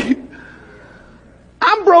 sorry.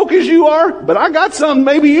 I'm broke as you are, but I got something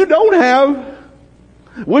maybe you don't have.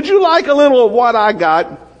 Would you like a little of what I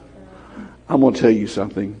got? I'm going to tell you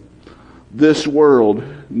something. This world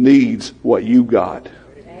needs what you got.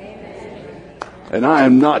 And I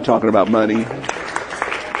am not talking about money.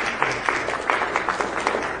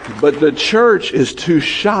 But the church is too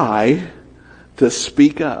shy to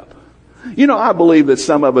speak up. You know, I believe that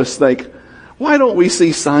some of us think, why don't we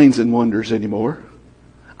see signs and wonders anymore?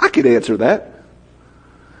 I could answer that.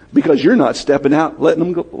 Because you're not stepping out,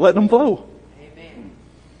 letting them flow. Amen.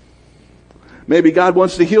 Maybe God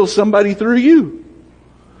wants to heal somebody through you.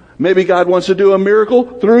 Maybe God wants to do a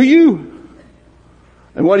miracle through you.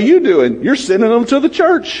 And what are you doing? You're sending them to the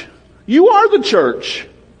church. You are the church.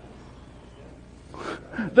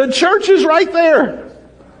 The church is right there.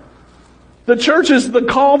 The church is the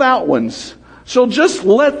called out ones. So just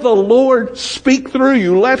let the Lord speak through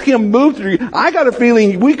you. Let Him move through you. I got a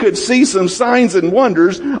feeling we could see some signs and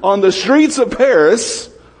wonders on the streets of Paris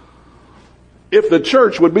if the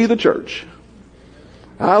church would be the church.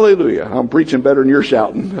 Hallelujah. I'm preaching better than you're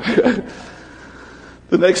shouting.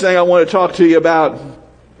 The next thing I want to talk to you about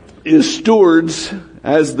is stewards.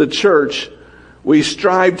 As the church, we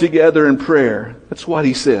strive together in prayer. That's what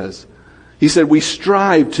he says. He said we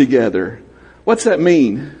strive together. What's that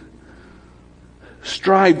mean?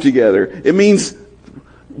 Strive together. It means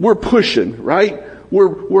we're pushing, right?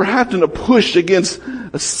 We're having to push against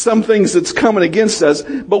some things that's coming against us,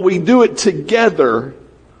 but we do it together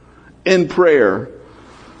in prayer.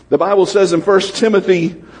 The Bible says in 1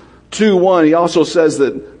 Timothy 2:1, he also says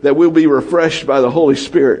that we'll be refreshed by the Holy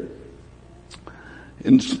Spirit.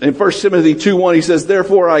 In 1 Timothy 2:1, he says,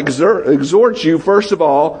 therefore I exhort you, first of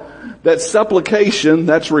all, that supplication,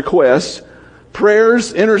 that's request,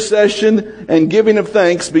 prayers, intercession, and giving of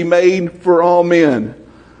thanks be made for all men.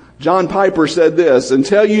 John Piper said this,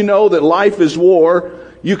 until you know that life is war,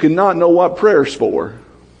 you cannot know what prayer's for.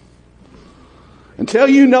 Until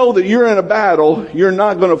you know that you're in a battle, you're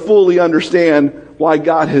not going to fully understand why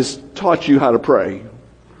God has taught you how to pray.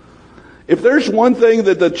 If there's one thing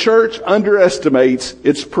that the church underestimates,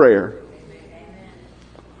 it's prayer.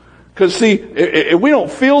 Because see, if we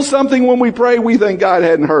don't feel something when we pray, we think God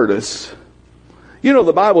hadn't heard us. You know,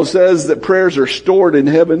 the Bible says that prayers are stored in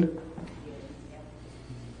heaven.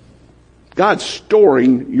 God's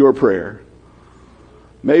storing your prayer.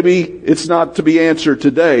 Maybe it's not to be answered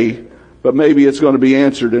today, but maybe it's going to be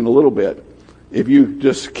answered in a little bit if you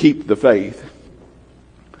just keep the faith.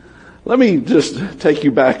 Let me just take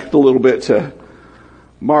you back a little bit to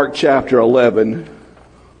Mark chapter 11.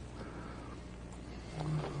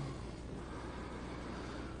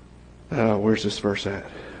 Where's this verse at?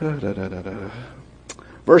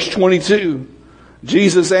 Verse 22.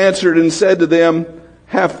 Jesus answered and said to them,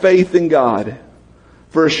 have faith in God.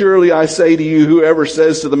 For surely I say to you, whoever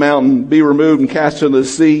says to the mountain, be removed and cast into the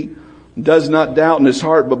sea, does not doubt in his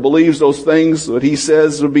heart, but believes those things that he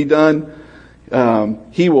says will be done,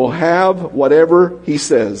 he will have whatever he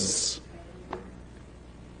says.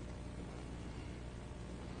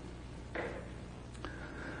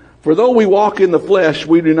 For though we walk in the flesh,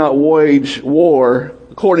 we do not wage war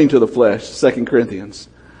according to the flesh, 2 Corinthians.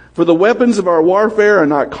 For the weapons of our warfare are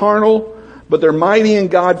not carnal, but they're mighty in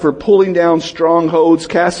God for pulling down strongholds,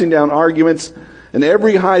 casting down arguments, and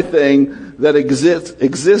every high thing that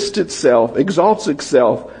exalts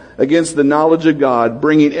itself against the knowledge of God,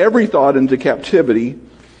 bringing every thought into captivity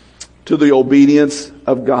to the obedience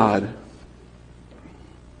of God.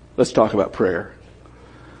 Let's talk about prayer.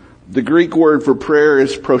 The Greek word for prayer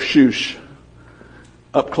is proseuche,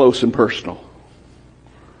 up close and personal.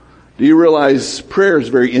 Do you realize prayer is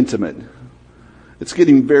very intimate? It's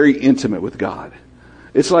getting very intimate with God.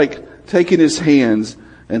 It's like taking his hands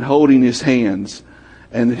and holding his hands.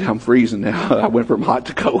 And I'm freezing now. I went from hot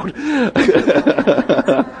to cold. I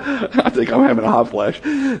think I'm having a hot flash.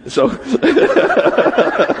 So,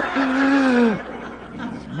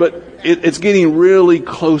 but it's getting really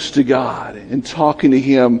close to God and talking to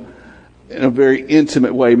him in a very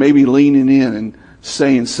intimate way, maybe leaning in and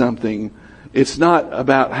saying something. It's not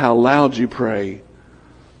about how loud you pray.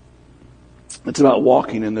 It's about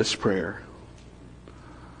walking in this prayer.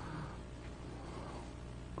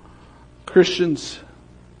 Christians,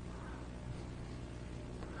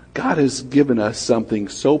 God has given us something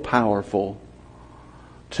so powerful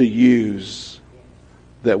to use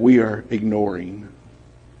that we are ignoring.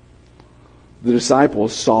 The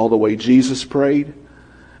disciples saw the way Jesus prayed,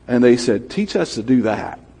 and they said, teach us to do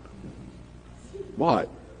that. What?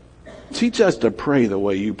 Teach us to pray the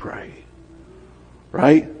way you pray.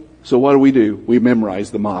 Right? So what do? We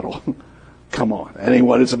memorize the model. Come on, that ain't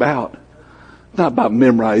what it's about. It's not about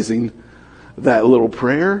memorizing that little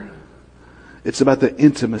prayer. It's about the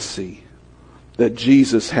intimacy that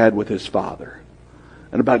Jesus had with his Father,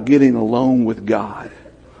 and about getting alone with God.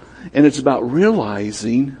 And it's about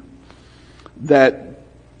realizing that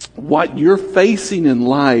what you're facing in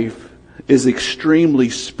life is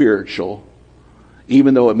extremely spiritual,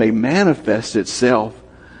 even though it may manifest itself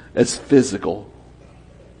as physical.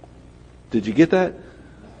 Did you get that?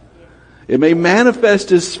 It may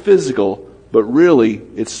manifest as physical, but really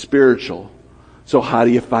it's spiritual. So how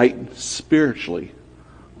do you fight spiritually?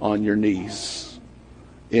 On your knees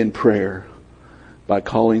in prayer, by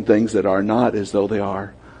calling things that are not as though they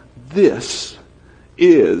are. This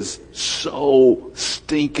is so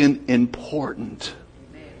stinking important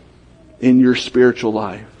in your spiritual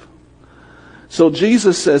life. So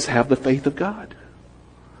Jesus says, have the faith of God.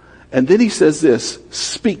 And then he says this,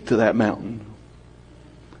 speak to that mountain.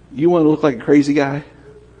 You want to look like a crazy guy?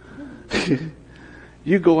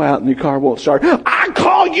 You go out and your car won't start. I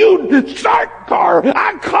call you start car.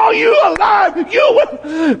 I call you alive.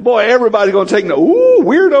 You, boy, everybody's going to take no. Ooh,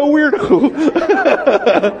 weirdo.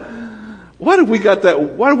 What if we got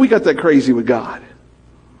that crazy with God?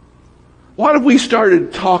 What if we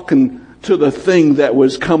started talking to the thing that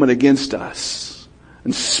was coming against us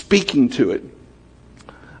and speaking to it?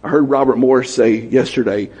 I heard Robert Morris say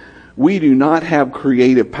yesterday, we do not have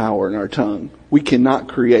creative power in our tongue. We cannot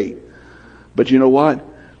create. But you know what?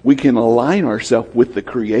 We can align ourselves with the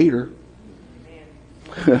Creator.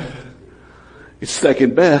 It's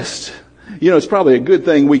second best. You know, it's probably a good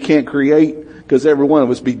thing we can't create, because every one of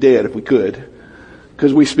us be dead if we could.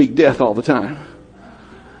 Because we speak death all the time.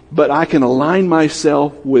 but I can align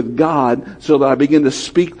myself with God so that I begin to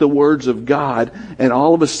speak the words of God, and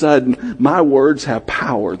all of a sudden, my words have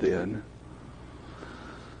power then.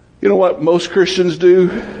 You know what most Christians do?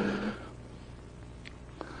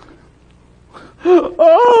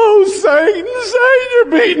 Oh, Satan,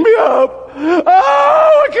 you're beating me up.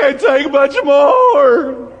 Oh, I can't take much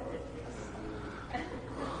more.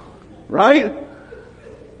 Right?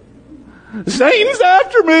 Satan's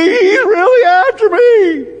after me. He's really after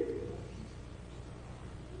me.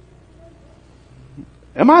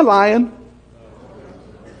 Am I lying?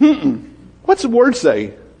 What's the word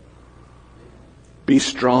say? Be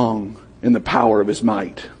strong in the power of his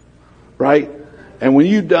might. Right? And when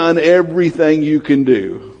you've done everything you can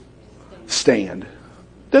do, stand.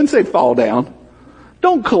 Doesn't say fall down.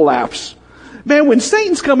 Don't collapse. Man, when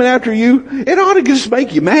Satan's coming after you, it ought to just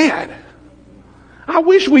make you mad. I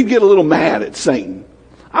wish we'd get a little mad at Satan.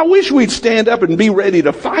 I wish we'd stand up and be ready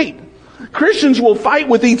to fight. Christians will fight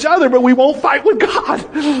with each other, but we won't fight with God.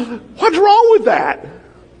 What's wrong with that?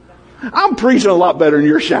 I'm preaching a lot better than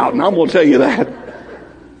you're shouting. I'm going to tell you that.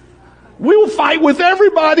 We will fight with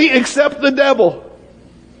everybody except the devil.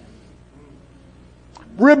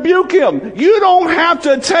 Rebuke him. You don't have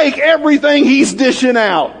to take everything he's dishing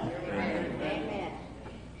out.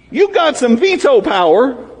 You've got some veto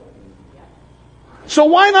power. So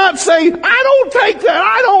why not say, I don't take that.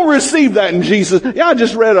 I don't receive that in Jesus. Yeah, I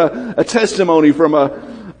just read a testimony from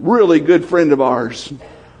a really good friend of ours.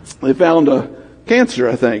 They found a cancer,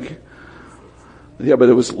 I think. Yeah, but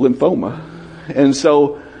it was lymphoma. And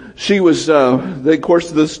so she was, of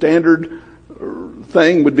course, the standard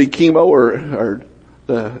thing would be chemo or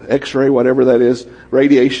the x-ray, whatever that is,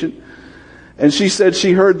 radiation. And she said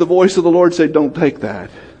she heard the voice of the Lord say, don't take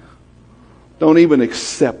that. Don't even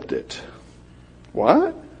accept it.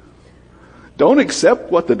 What? Don't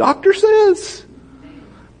accept what the doctor says?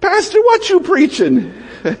 Pastor, what you preaching?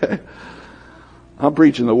 I'm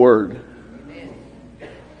preaching the word.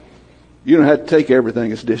 You don't have to take everything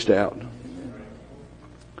that's dished out.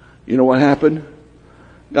 You know what happened?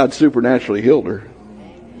 God supernaturally healed her.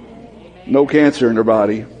 No cancer in her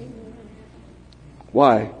body.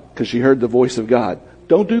 Why? Because she heard the voice of God.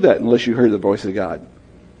 Don't do that unless you heard the voice of God.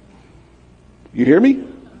 You hear me?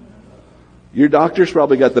 Your doctor's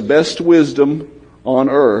probably got the best wisdom on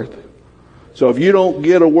earth. So if you don't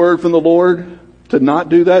get a word from the Lord to not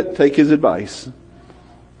do that, take his advice.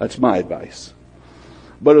 That's my advice.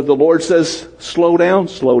 But if the Lord says slow down,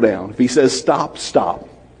 slow down. If he says stop, stop.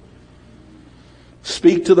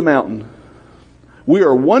 Speak to the mountain. We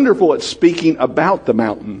are wonderful at speaking about the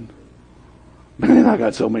mountain. Man, I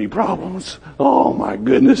got so many problems. Oh my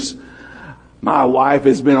goodness. My wife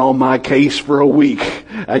has been on my case for a week.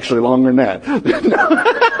 Actually longer than that.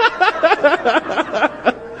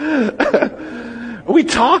 We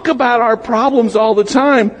talk about our problems all the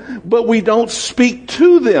time, but we don't speak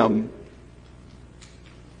to them.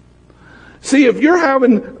 See, if you're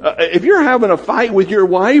having a fight with your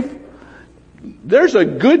wife, there's a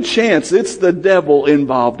good chance it's the devil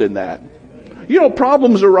involved in that. You know,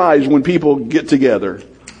 problems arise when people get together.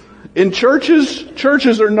 In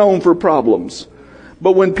churches are known for problems.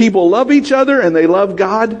 But when people love each other and they love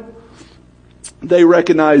God, they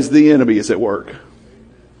recognize the enemy is at work.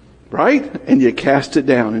 Right? And you cast it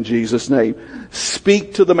down in Jesus' name.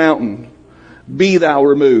 Speak to the mountain. Be thou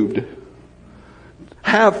removed.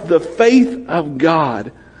 Have the faith of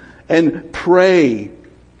God and pray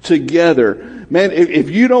together. Man, if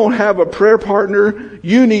you don't have a prayer partner,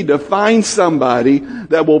 you need to find somebody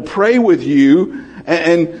that will pray with you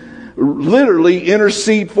and literally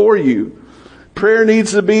intercede for you. Prayer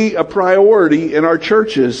needs to be a priority in our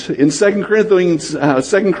churches. In 2 Chronicles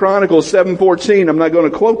 7:14, I'm not going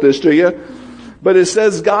to quote this to you, but it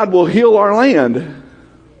says God will heal our land.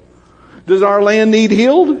 Does our land need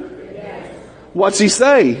healed? Yes. What's he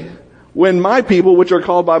say? When my people, which are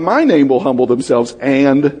called by my name, will humble themselves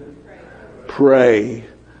and pray,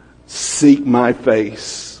 seek my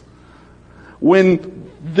face. When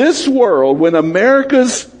this world, when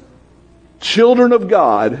America's children of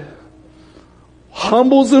God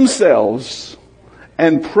humbles themselves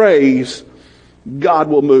and prays, God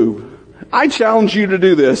will move. I challenge you to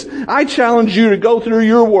do this. I challenge you to go through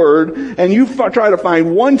your word and you try to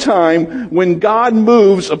find one time when God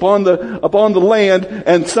moves upon the land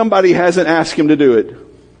and somebody hasn't asked him to do it.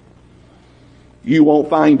 You won't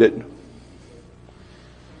find it.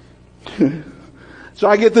 So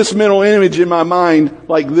I get this mental image in my mind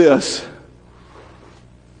like this.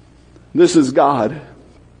 This is God.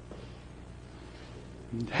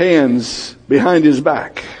 Hands behind his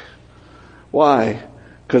back. Why?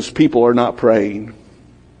 Because people are not praying.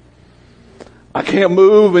 I can't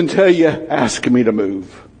move until you ask me to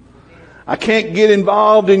move. I can't get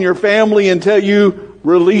involved in your family until you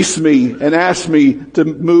release me and ask me to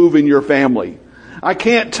move in your family. I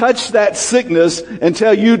can't touch that sickness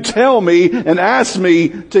until you tell me and ask me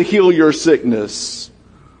to heal your sickness.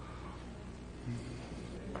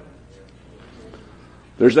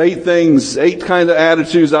 There's 8 kinds of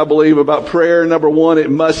attitudes I believe about prayer. Number 1,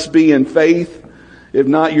 it must be in faith. If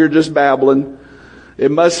not, you're just babbling.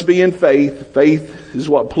 It must be in faith. Faith is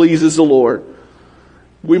what pleases the Lord.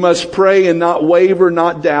 We must pray and not waver,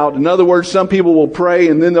 not doubt. In other words, some people will pray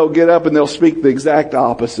and then they'll get up and they'll speak the exact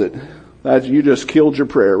opposite. You just killed your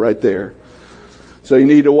prayer right there. So you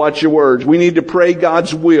need to watch your words. We need to pray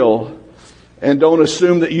God's will and don't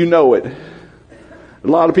assume that you know it. A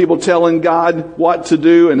lot of people telling God what to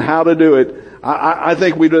do and how to do it. I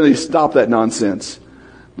think we really stop that nonsense.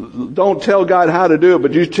 Don't tell God how to do it,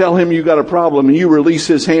 but you tell Him you got a problem and you release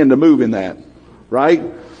His hand to move in that. Right?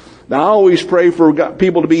 Now I always pray for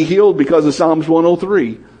people to be healed because of Psalms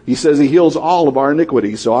 103. He says He heals all of our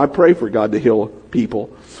iniquities. So I pray for God to heal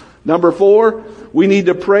people. Number 4, we need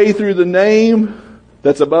to pray through the name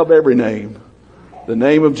that's above every name. The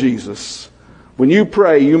name of Jesus. When you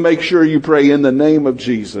pray, you make sure you pray in the name of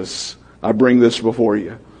Jesus. I bring this before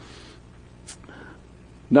you.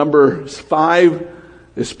 Number 5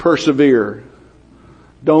 is persevere.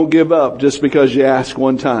 Don't give up just because you ask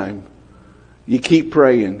one time. You keep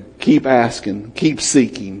praying, keep asking, keep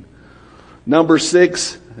seeking. Number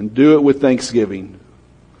 6, and do it with thanksgiving.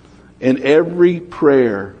 In every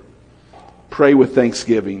prayer, pray with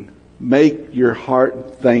thanksgiving. Make your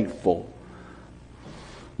heart thankful.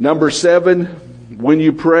 Number 7, when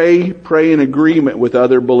you pray, pray in agreement with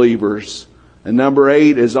other believers. And number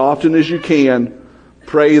 8, as often as you can,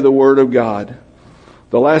 pray the Word of God.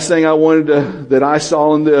 The last thing that I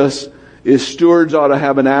saw in this is stewards ought to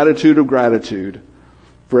have an attitude of gratitude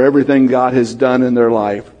for everything God has done in their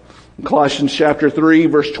life. In Colossians chapter 3,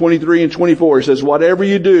 verse 23 and 24, it says, whatever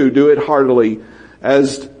you do, do it heartily,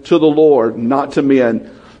 as to the Lord, not to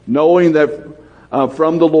men, knowing that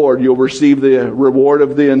from the Lord you'll receive the reward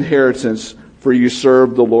of the inheritance, for you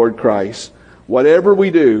serve the Lord Christ. Whatever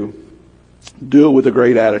we do, do it with a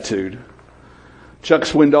great attitude. Chuck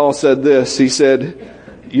Swindoll said this. He said,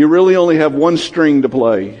 you really only have one string to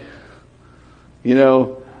play. You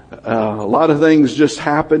know, a lot of things just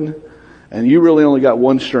happen, and you really only got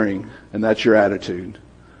one string, and that's your attitude.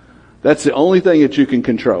 That's the only thing that you can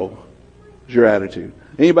control, is your attitude.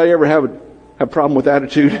 Anybody ever have a problem with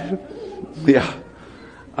attitude? Yeah.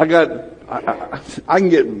 I can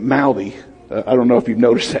get mouthy. I don't know if you've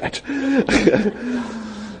noticed that.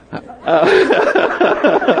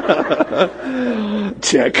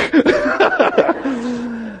 Check.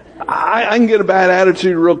 I can get a bad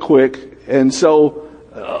attitude real quick. And so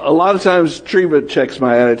a lot of times Treva checks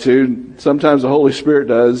my attitude. Sometimes the Holy Spirit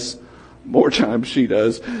does. More times she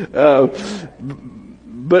does. But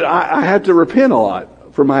I have to repent a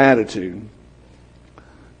lot for my attitude.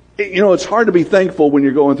 You know, it's hard to be thankful when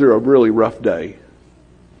you're going through a really rough day.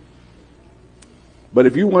 But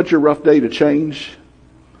if you want your rough day to change,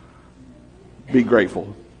 be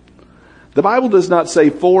grateful. The Bible does not say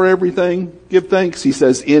for everything, give thanks. He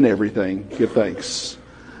says in everything, give thanks.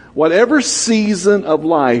 Whatever season of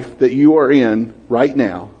life that you are in right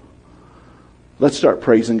now, let's start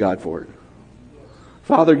praising God for it.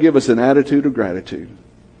 Father, give us an attitude of gratitude.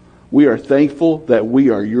 We are thankful that we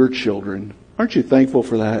are your children. Aren't you thankful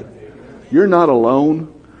for that? You're not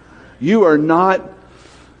alone. You are not...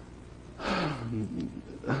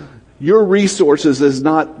 Your resources is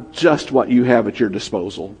not just what you have at your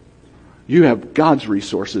disposal. You have God's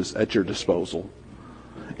resources at your disposal.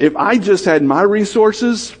 If I just had my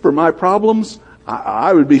resources for my problems,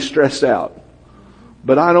 I would be stressed out.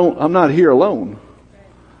 But I'm not here alone.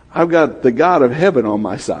 I've got the God of heaven on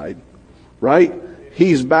my side. Right?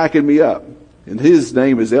 He's backing me up. And His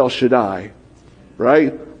name is El Shaddai.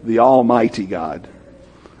 Right? The Almighty God.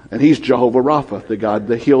 And He's Jehovah Rapha, the God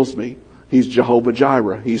that heals me. He's Jehovah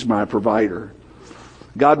Jireh. He's my provider.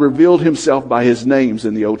 God revealed Himself by His names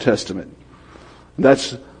in the Old Testament.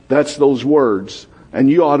 That's those words. And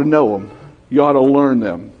you ought to know them. You ought to learn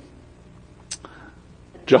them.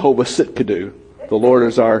 Jehovah Sitkadu. The Lord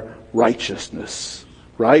is our righteousness.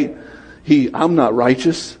 Right? I'm not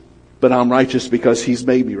righteous, but I'm righteous because He's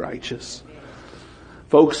made me righteous.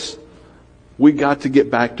 Folks, we got to get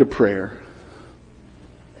back to prayer.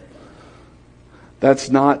 That's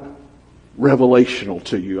not revelational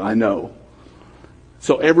to you, I know.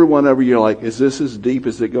 So every one of you are like, is this as deep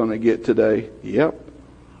as it's going to get today? Yep.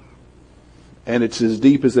 And it's as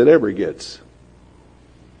deep as it ever gets.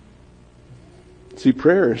 See,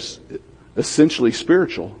 prayer essentially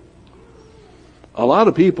spiritual. A lot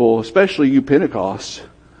of people, especially you Pentecost,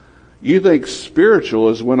 you think spiritual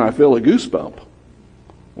is when I feel a goosebump,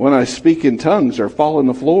 when I speak in tongues or fall on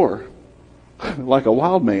the floor like a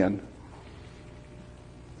wild man.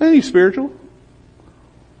 That ain't spiritual.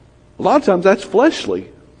 A lot of times that's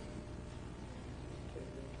fleshly.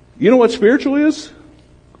 You know what spiritual is?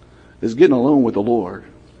 Is getting alone with the Lord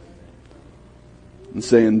and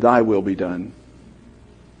saying, thy will be done.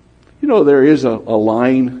 You know, there is a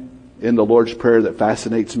line in the Lord's Prayer that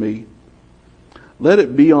fascinates me. Let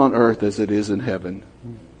it be on earth as it is in heaven.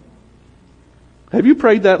 Have you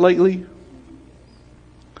prayed that lately?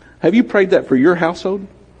 Have you prayed that for your household?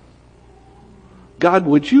 God,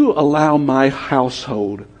 would you allow my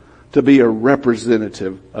household to be a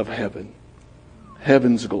representative of heaven?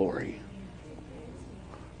 Heaven's glory.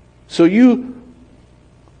 So you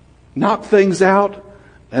knock things out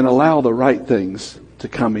and allow the right things to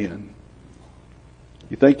come in.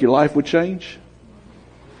 You think your life would change?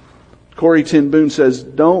 Corrie ten Boom says,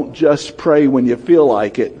 don't just pray when you feel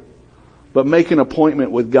like it, but make an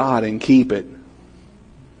appointment with God and keep it.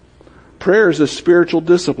 Prayer is a spiritual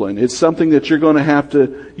discipline. It's something that you're going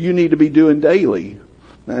to you need to be doing daily.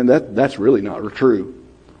 And that's really not true.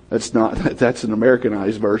 That's an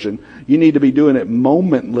Americanized version. You need to be doing it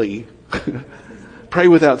momently. Pray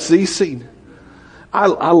without ceasing. I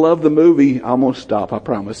love the movie. I won't stop, I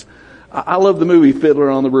promise. I love the movie Fiddler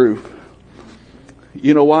on the Roof.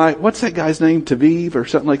 You know why? What's that guy's name? Taviv or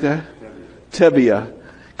something like that? Tevye.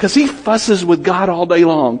 Because he fusses with God all day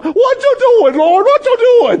long. What you doing, Lord? What you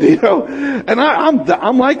doing? You know, and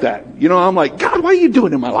I'm like that. You know, I'm like, God, what are you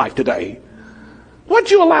doing in my life today?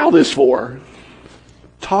 What'd you allow this for?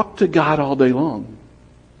 Talk to God all day long.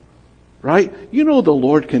 Right? You know the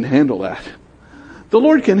Lord can handle that. The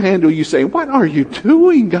Lord can handle you saying, what are you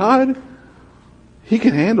doing, God? He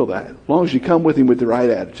can handle that as long as you come with Him with the right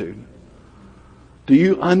attitude. Do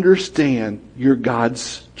you understand you're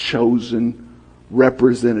God's chosen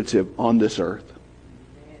representative on this earth?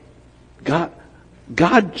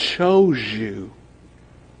 God chose you.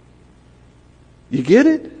 You get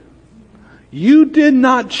it? You did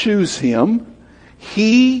not choose Him.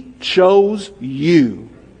 He chose you.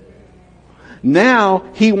 Now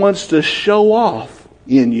He wants to show off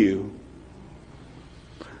in you.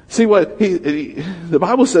 See what the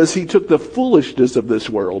Bible says, He took the foolishness of this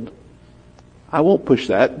world. I won't push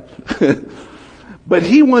that. But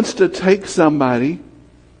He wants to take somebody.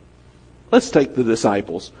 Let's take the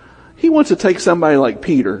disciples. He wants to take somebody like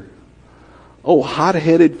Peter,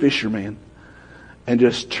 hot-headed fisherman, and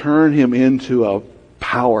just turn him into a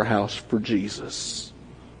powerhouse for Jesus.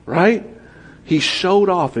 Right? He showed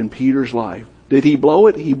off in Peter's life. Did he blow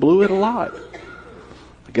it? He blew it a lot.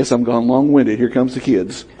 I guess I'm gone long-winded. Here comes the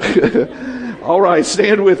kids. All right,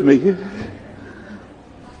 stand with me.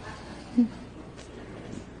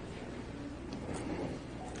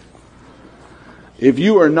 If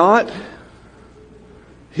you are not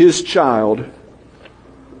His child,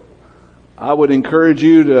 I would encourage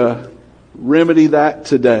you to remedy that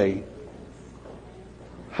today.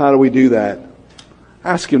 How do we do that?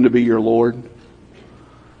 Ask Him to be your Lord.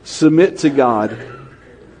 Submit to God.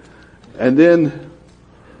 And then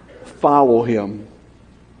follow Him.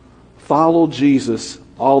 Follow Jesus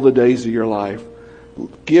all the days of your life.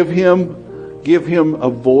 Give Him a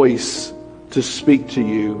voice to speak to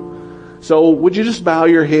you. So would you just bow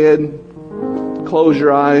your head, close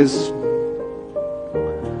your eyes.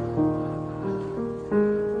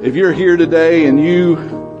 If you're here today and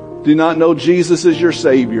you do not know Jesus as your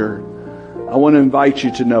Savior, I want to invite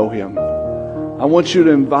you to know Him. I want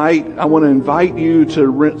to invite you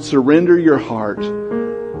to surrender your heart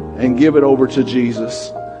and give it over to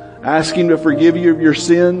Jesus. Ask Him to forgive you of your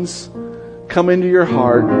sins, come into your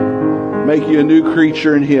heart, make you a new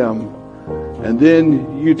creature in Him. And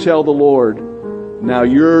then you tell the Lord, now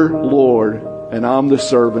you're Lord and I'm the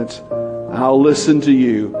servant. I'll listen to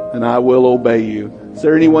you and I will obey you. Is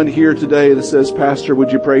there anyone here today that says, Pastor,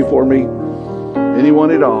 would you pray for me?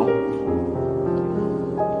 Anyone at all?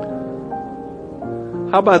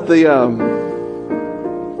 How about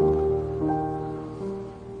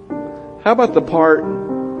the part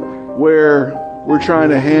where we're trying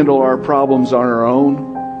to handle our problems on our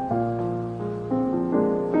own?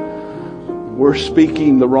 We're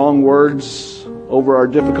speaking the wrong words over our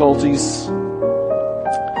difficulties.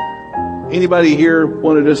 Anybody here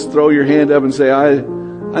want to just throw your hand up and say, I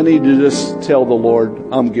need to just tell the Lord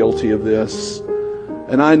I'm guilty of this.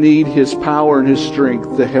 And I need His power and His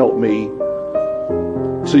strength to help me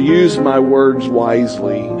to use my words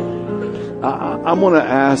wisely. I'm going to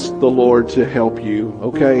ask the Lord to help you,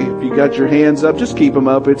 okay? If you got your hands up, just keep them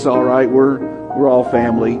up. It's all right. We're all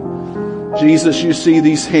family. Jesus, you see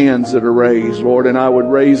these hands that are raised, Lord, and I would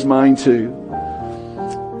raise mine too.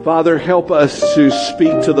 Father, help us to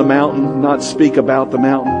speak to the mountain, not speak about the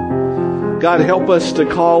mountain. God, help us to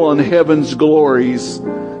call on heaven's glories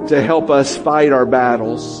to help us fight our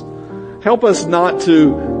battles. Help us not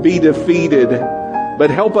to be defeated, but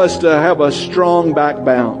help us to have a strong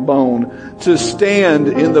backbone, to stand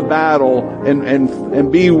in the battle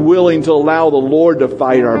and be willing to allow the Lord to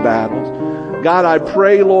fight our battles. God, I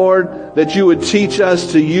pray, Lord, that you would teach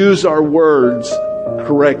us to use our words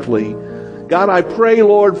correctly. God, I pray,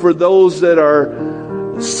 Lord, for those that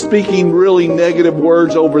are speaking really negative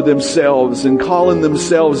words over themselves and calling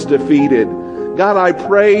themselves defeated. God, I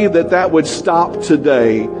pray that would stop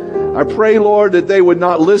today. I pray, Lord, that they would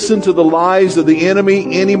not listen to the lies of the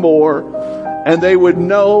enemy anymore, and they would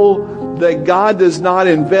know that God does not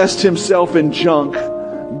invest himself in junk.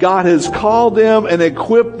 God has called them and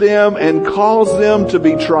equipped them and caused them to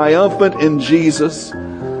be triumphant in Jesus.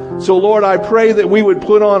 So, Lord, I pray that we would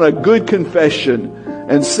put on a good confession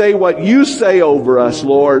and say what you say over us,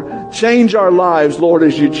 Lord. Change our lives, Lord,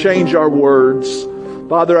 as you change our words.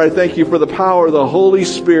 Father, I thank you for the power of the Holy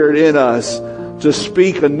Spirit in us to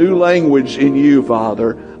speak a new language in you,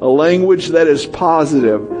 Father. A language that is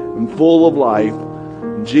positive and full of life.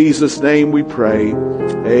 In Jesus' name we pray.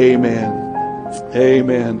 Amen.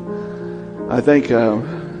 Amen. I think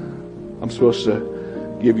I'm supposed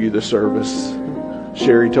to give you the service.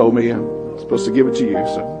 Sherry told me I'm supposed to give it to you,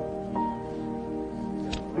 so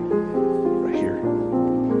right here.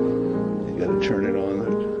 You got to turn it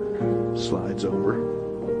on. It slides over.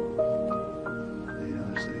 Yeah,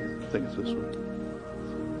 let's see. I think it's this one.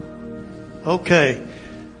 Okay,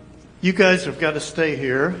 you guys have got to stay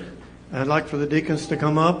here. I'd like for the deacons to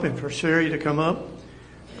come up and for Sherry to come up.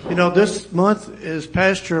 You know, this month is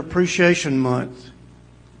Pastor Appreciation Month,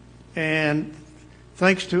 and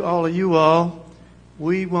thanks to all of you all,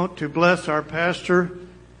 we want to bless our pastor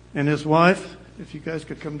and his wife. If you guys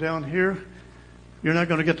could come down here. You're not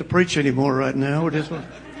going to get to preach anymore right now. We're just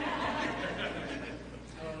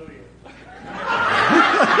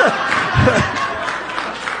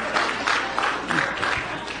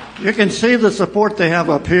You can see the support they have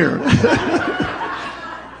up here.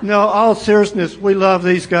 No, all seriousness, we love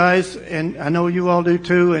these guys, and I know you all do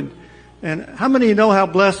too. And how many of you know how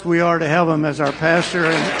blessed we are to have them as our pastor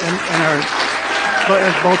and our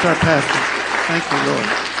as both our pastors? Thank you, Lord.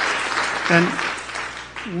 And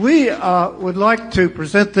we would like to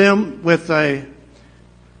present them with a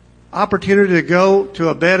opportunity to go to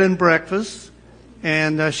a bed and breakfast.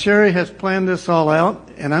 And Sherry has planned this all out,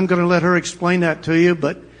 and I'm going to let her explain that to you.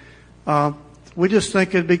 But we just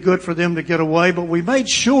think it'd be good for them to get away. But we made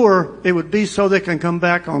sure it would be so they can come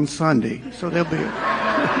back on Sunday. So they'll be.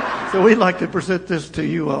 So we'd like to present this to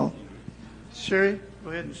you all. Sherry,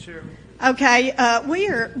 go ahead and share. Okay,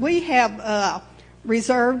 we have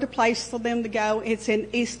reserved a place for them to go. It's in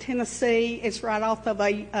East Tennessee. It's right off of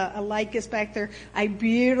a lake is back there. A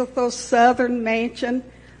beautiful southern mansion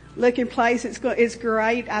looking place. It's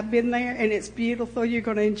great. I've been there and it's beautiful. You're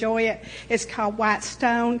going to enjoy it. It's called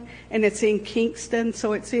Whitestone and it's in Kingston,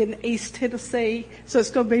 so it's in East Tennessee. So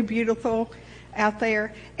it's going to be beautiful out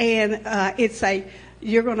there. And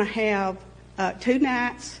you're going to have 2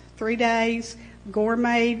 nights, 3 days.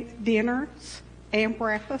 Gourmet dinners and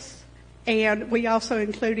breakfast, and we also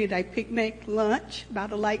included a picnic lunch by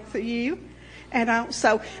the lake for you. And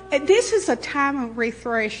also, this is a time of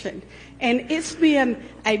refreshing, and it's been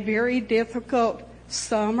a very difficult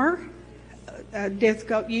summer, a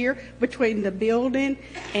difficult year between the building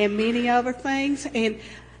and many other things, and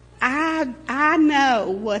I know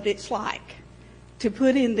what it's like to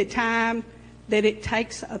put in the time that it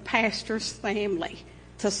takes a pastor's family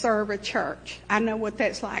to serve a church. I know what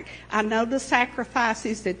that's like. I know the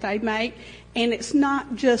sacrifices that they make, and it's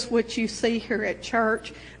not just what you see here at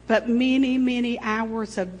church, but many, many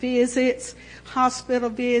hours of visits, hospital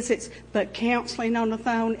visits, but counseling on the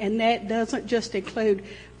phone, and that doesn't just include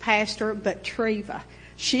Pastor, but Treva.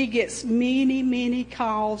 She gets many, many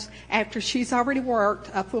calls after she's already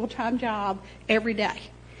worked a full-time job every day,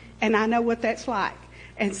 and I know what that's like.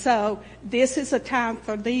 And so this is a time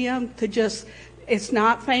for them to just, it's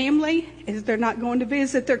not family. They're not going to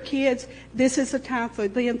visit their kids. This is a time for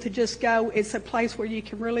them to just go. It's a place where you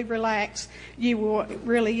can really relax. You will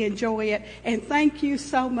really enjoy it. And thank you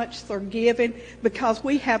so much for giving, because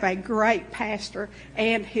we have a great pastor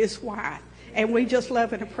and his wife. And we just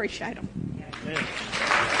love and appreciate them. Yeah.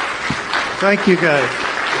 Thank you, guys.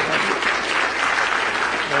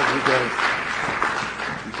 Thank you, guys.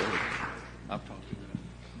 I'm talking.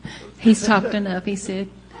 He's talked enough. He said,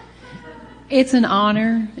 it's an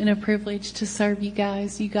honor and a privilege to serve you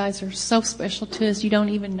guys. You guys are so special to us. You don't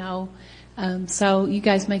even know. So you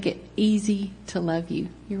guys make it easy to love you.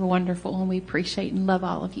 You're wonderful, and we appreciate and love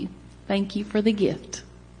all of you. Thank you for the gift.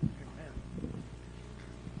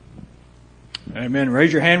 Amen.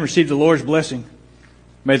 Raise your hand. Receive the Lord's blessing.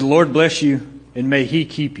 May the Lord bless you, and may He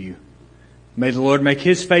keep you. May the Lord make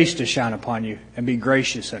His face to shine upon you and be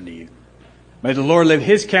gracious unto you. May the Lord lift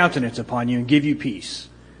His countenance upon you and give you peace.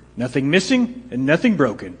 Nothing missing and nothing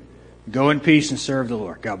broken. Go in peace and serve the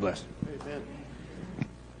Lord. God bless.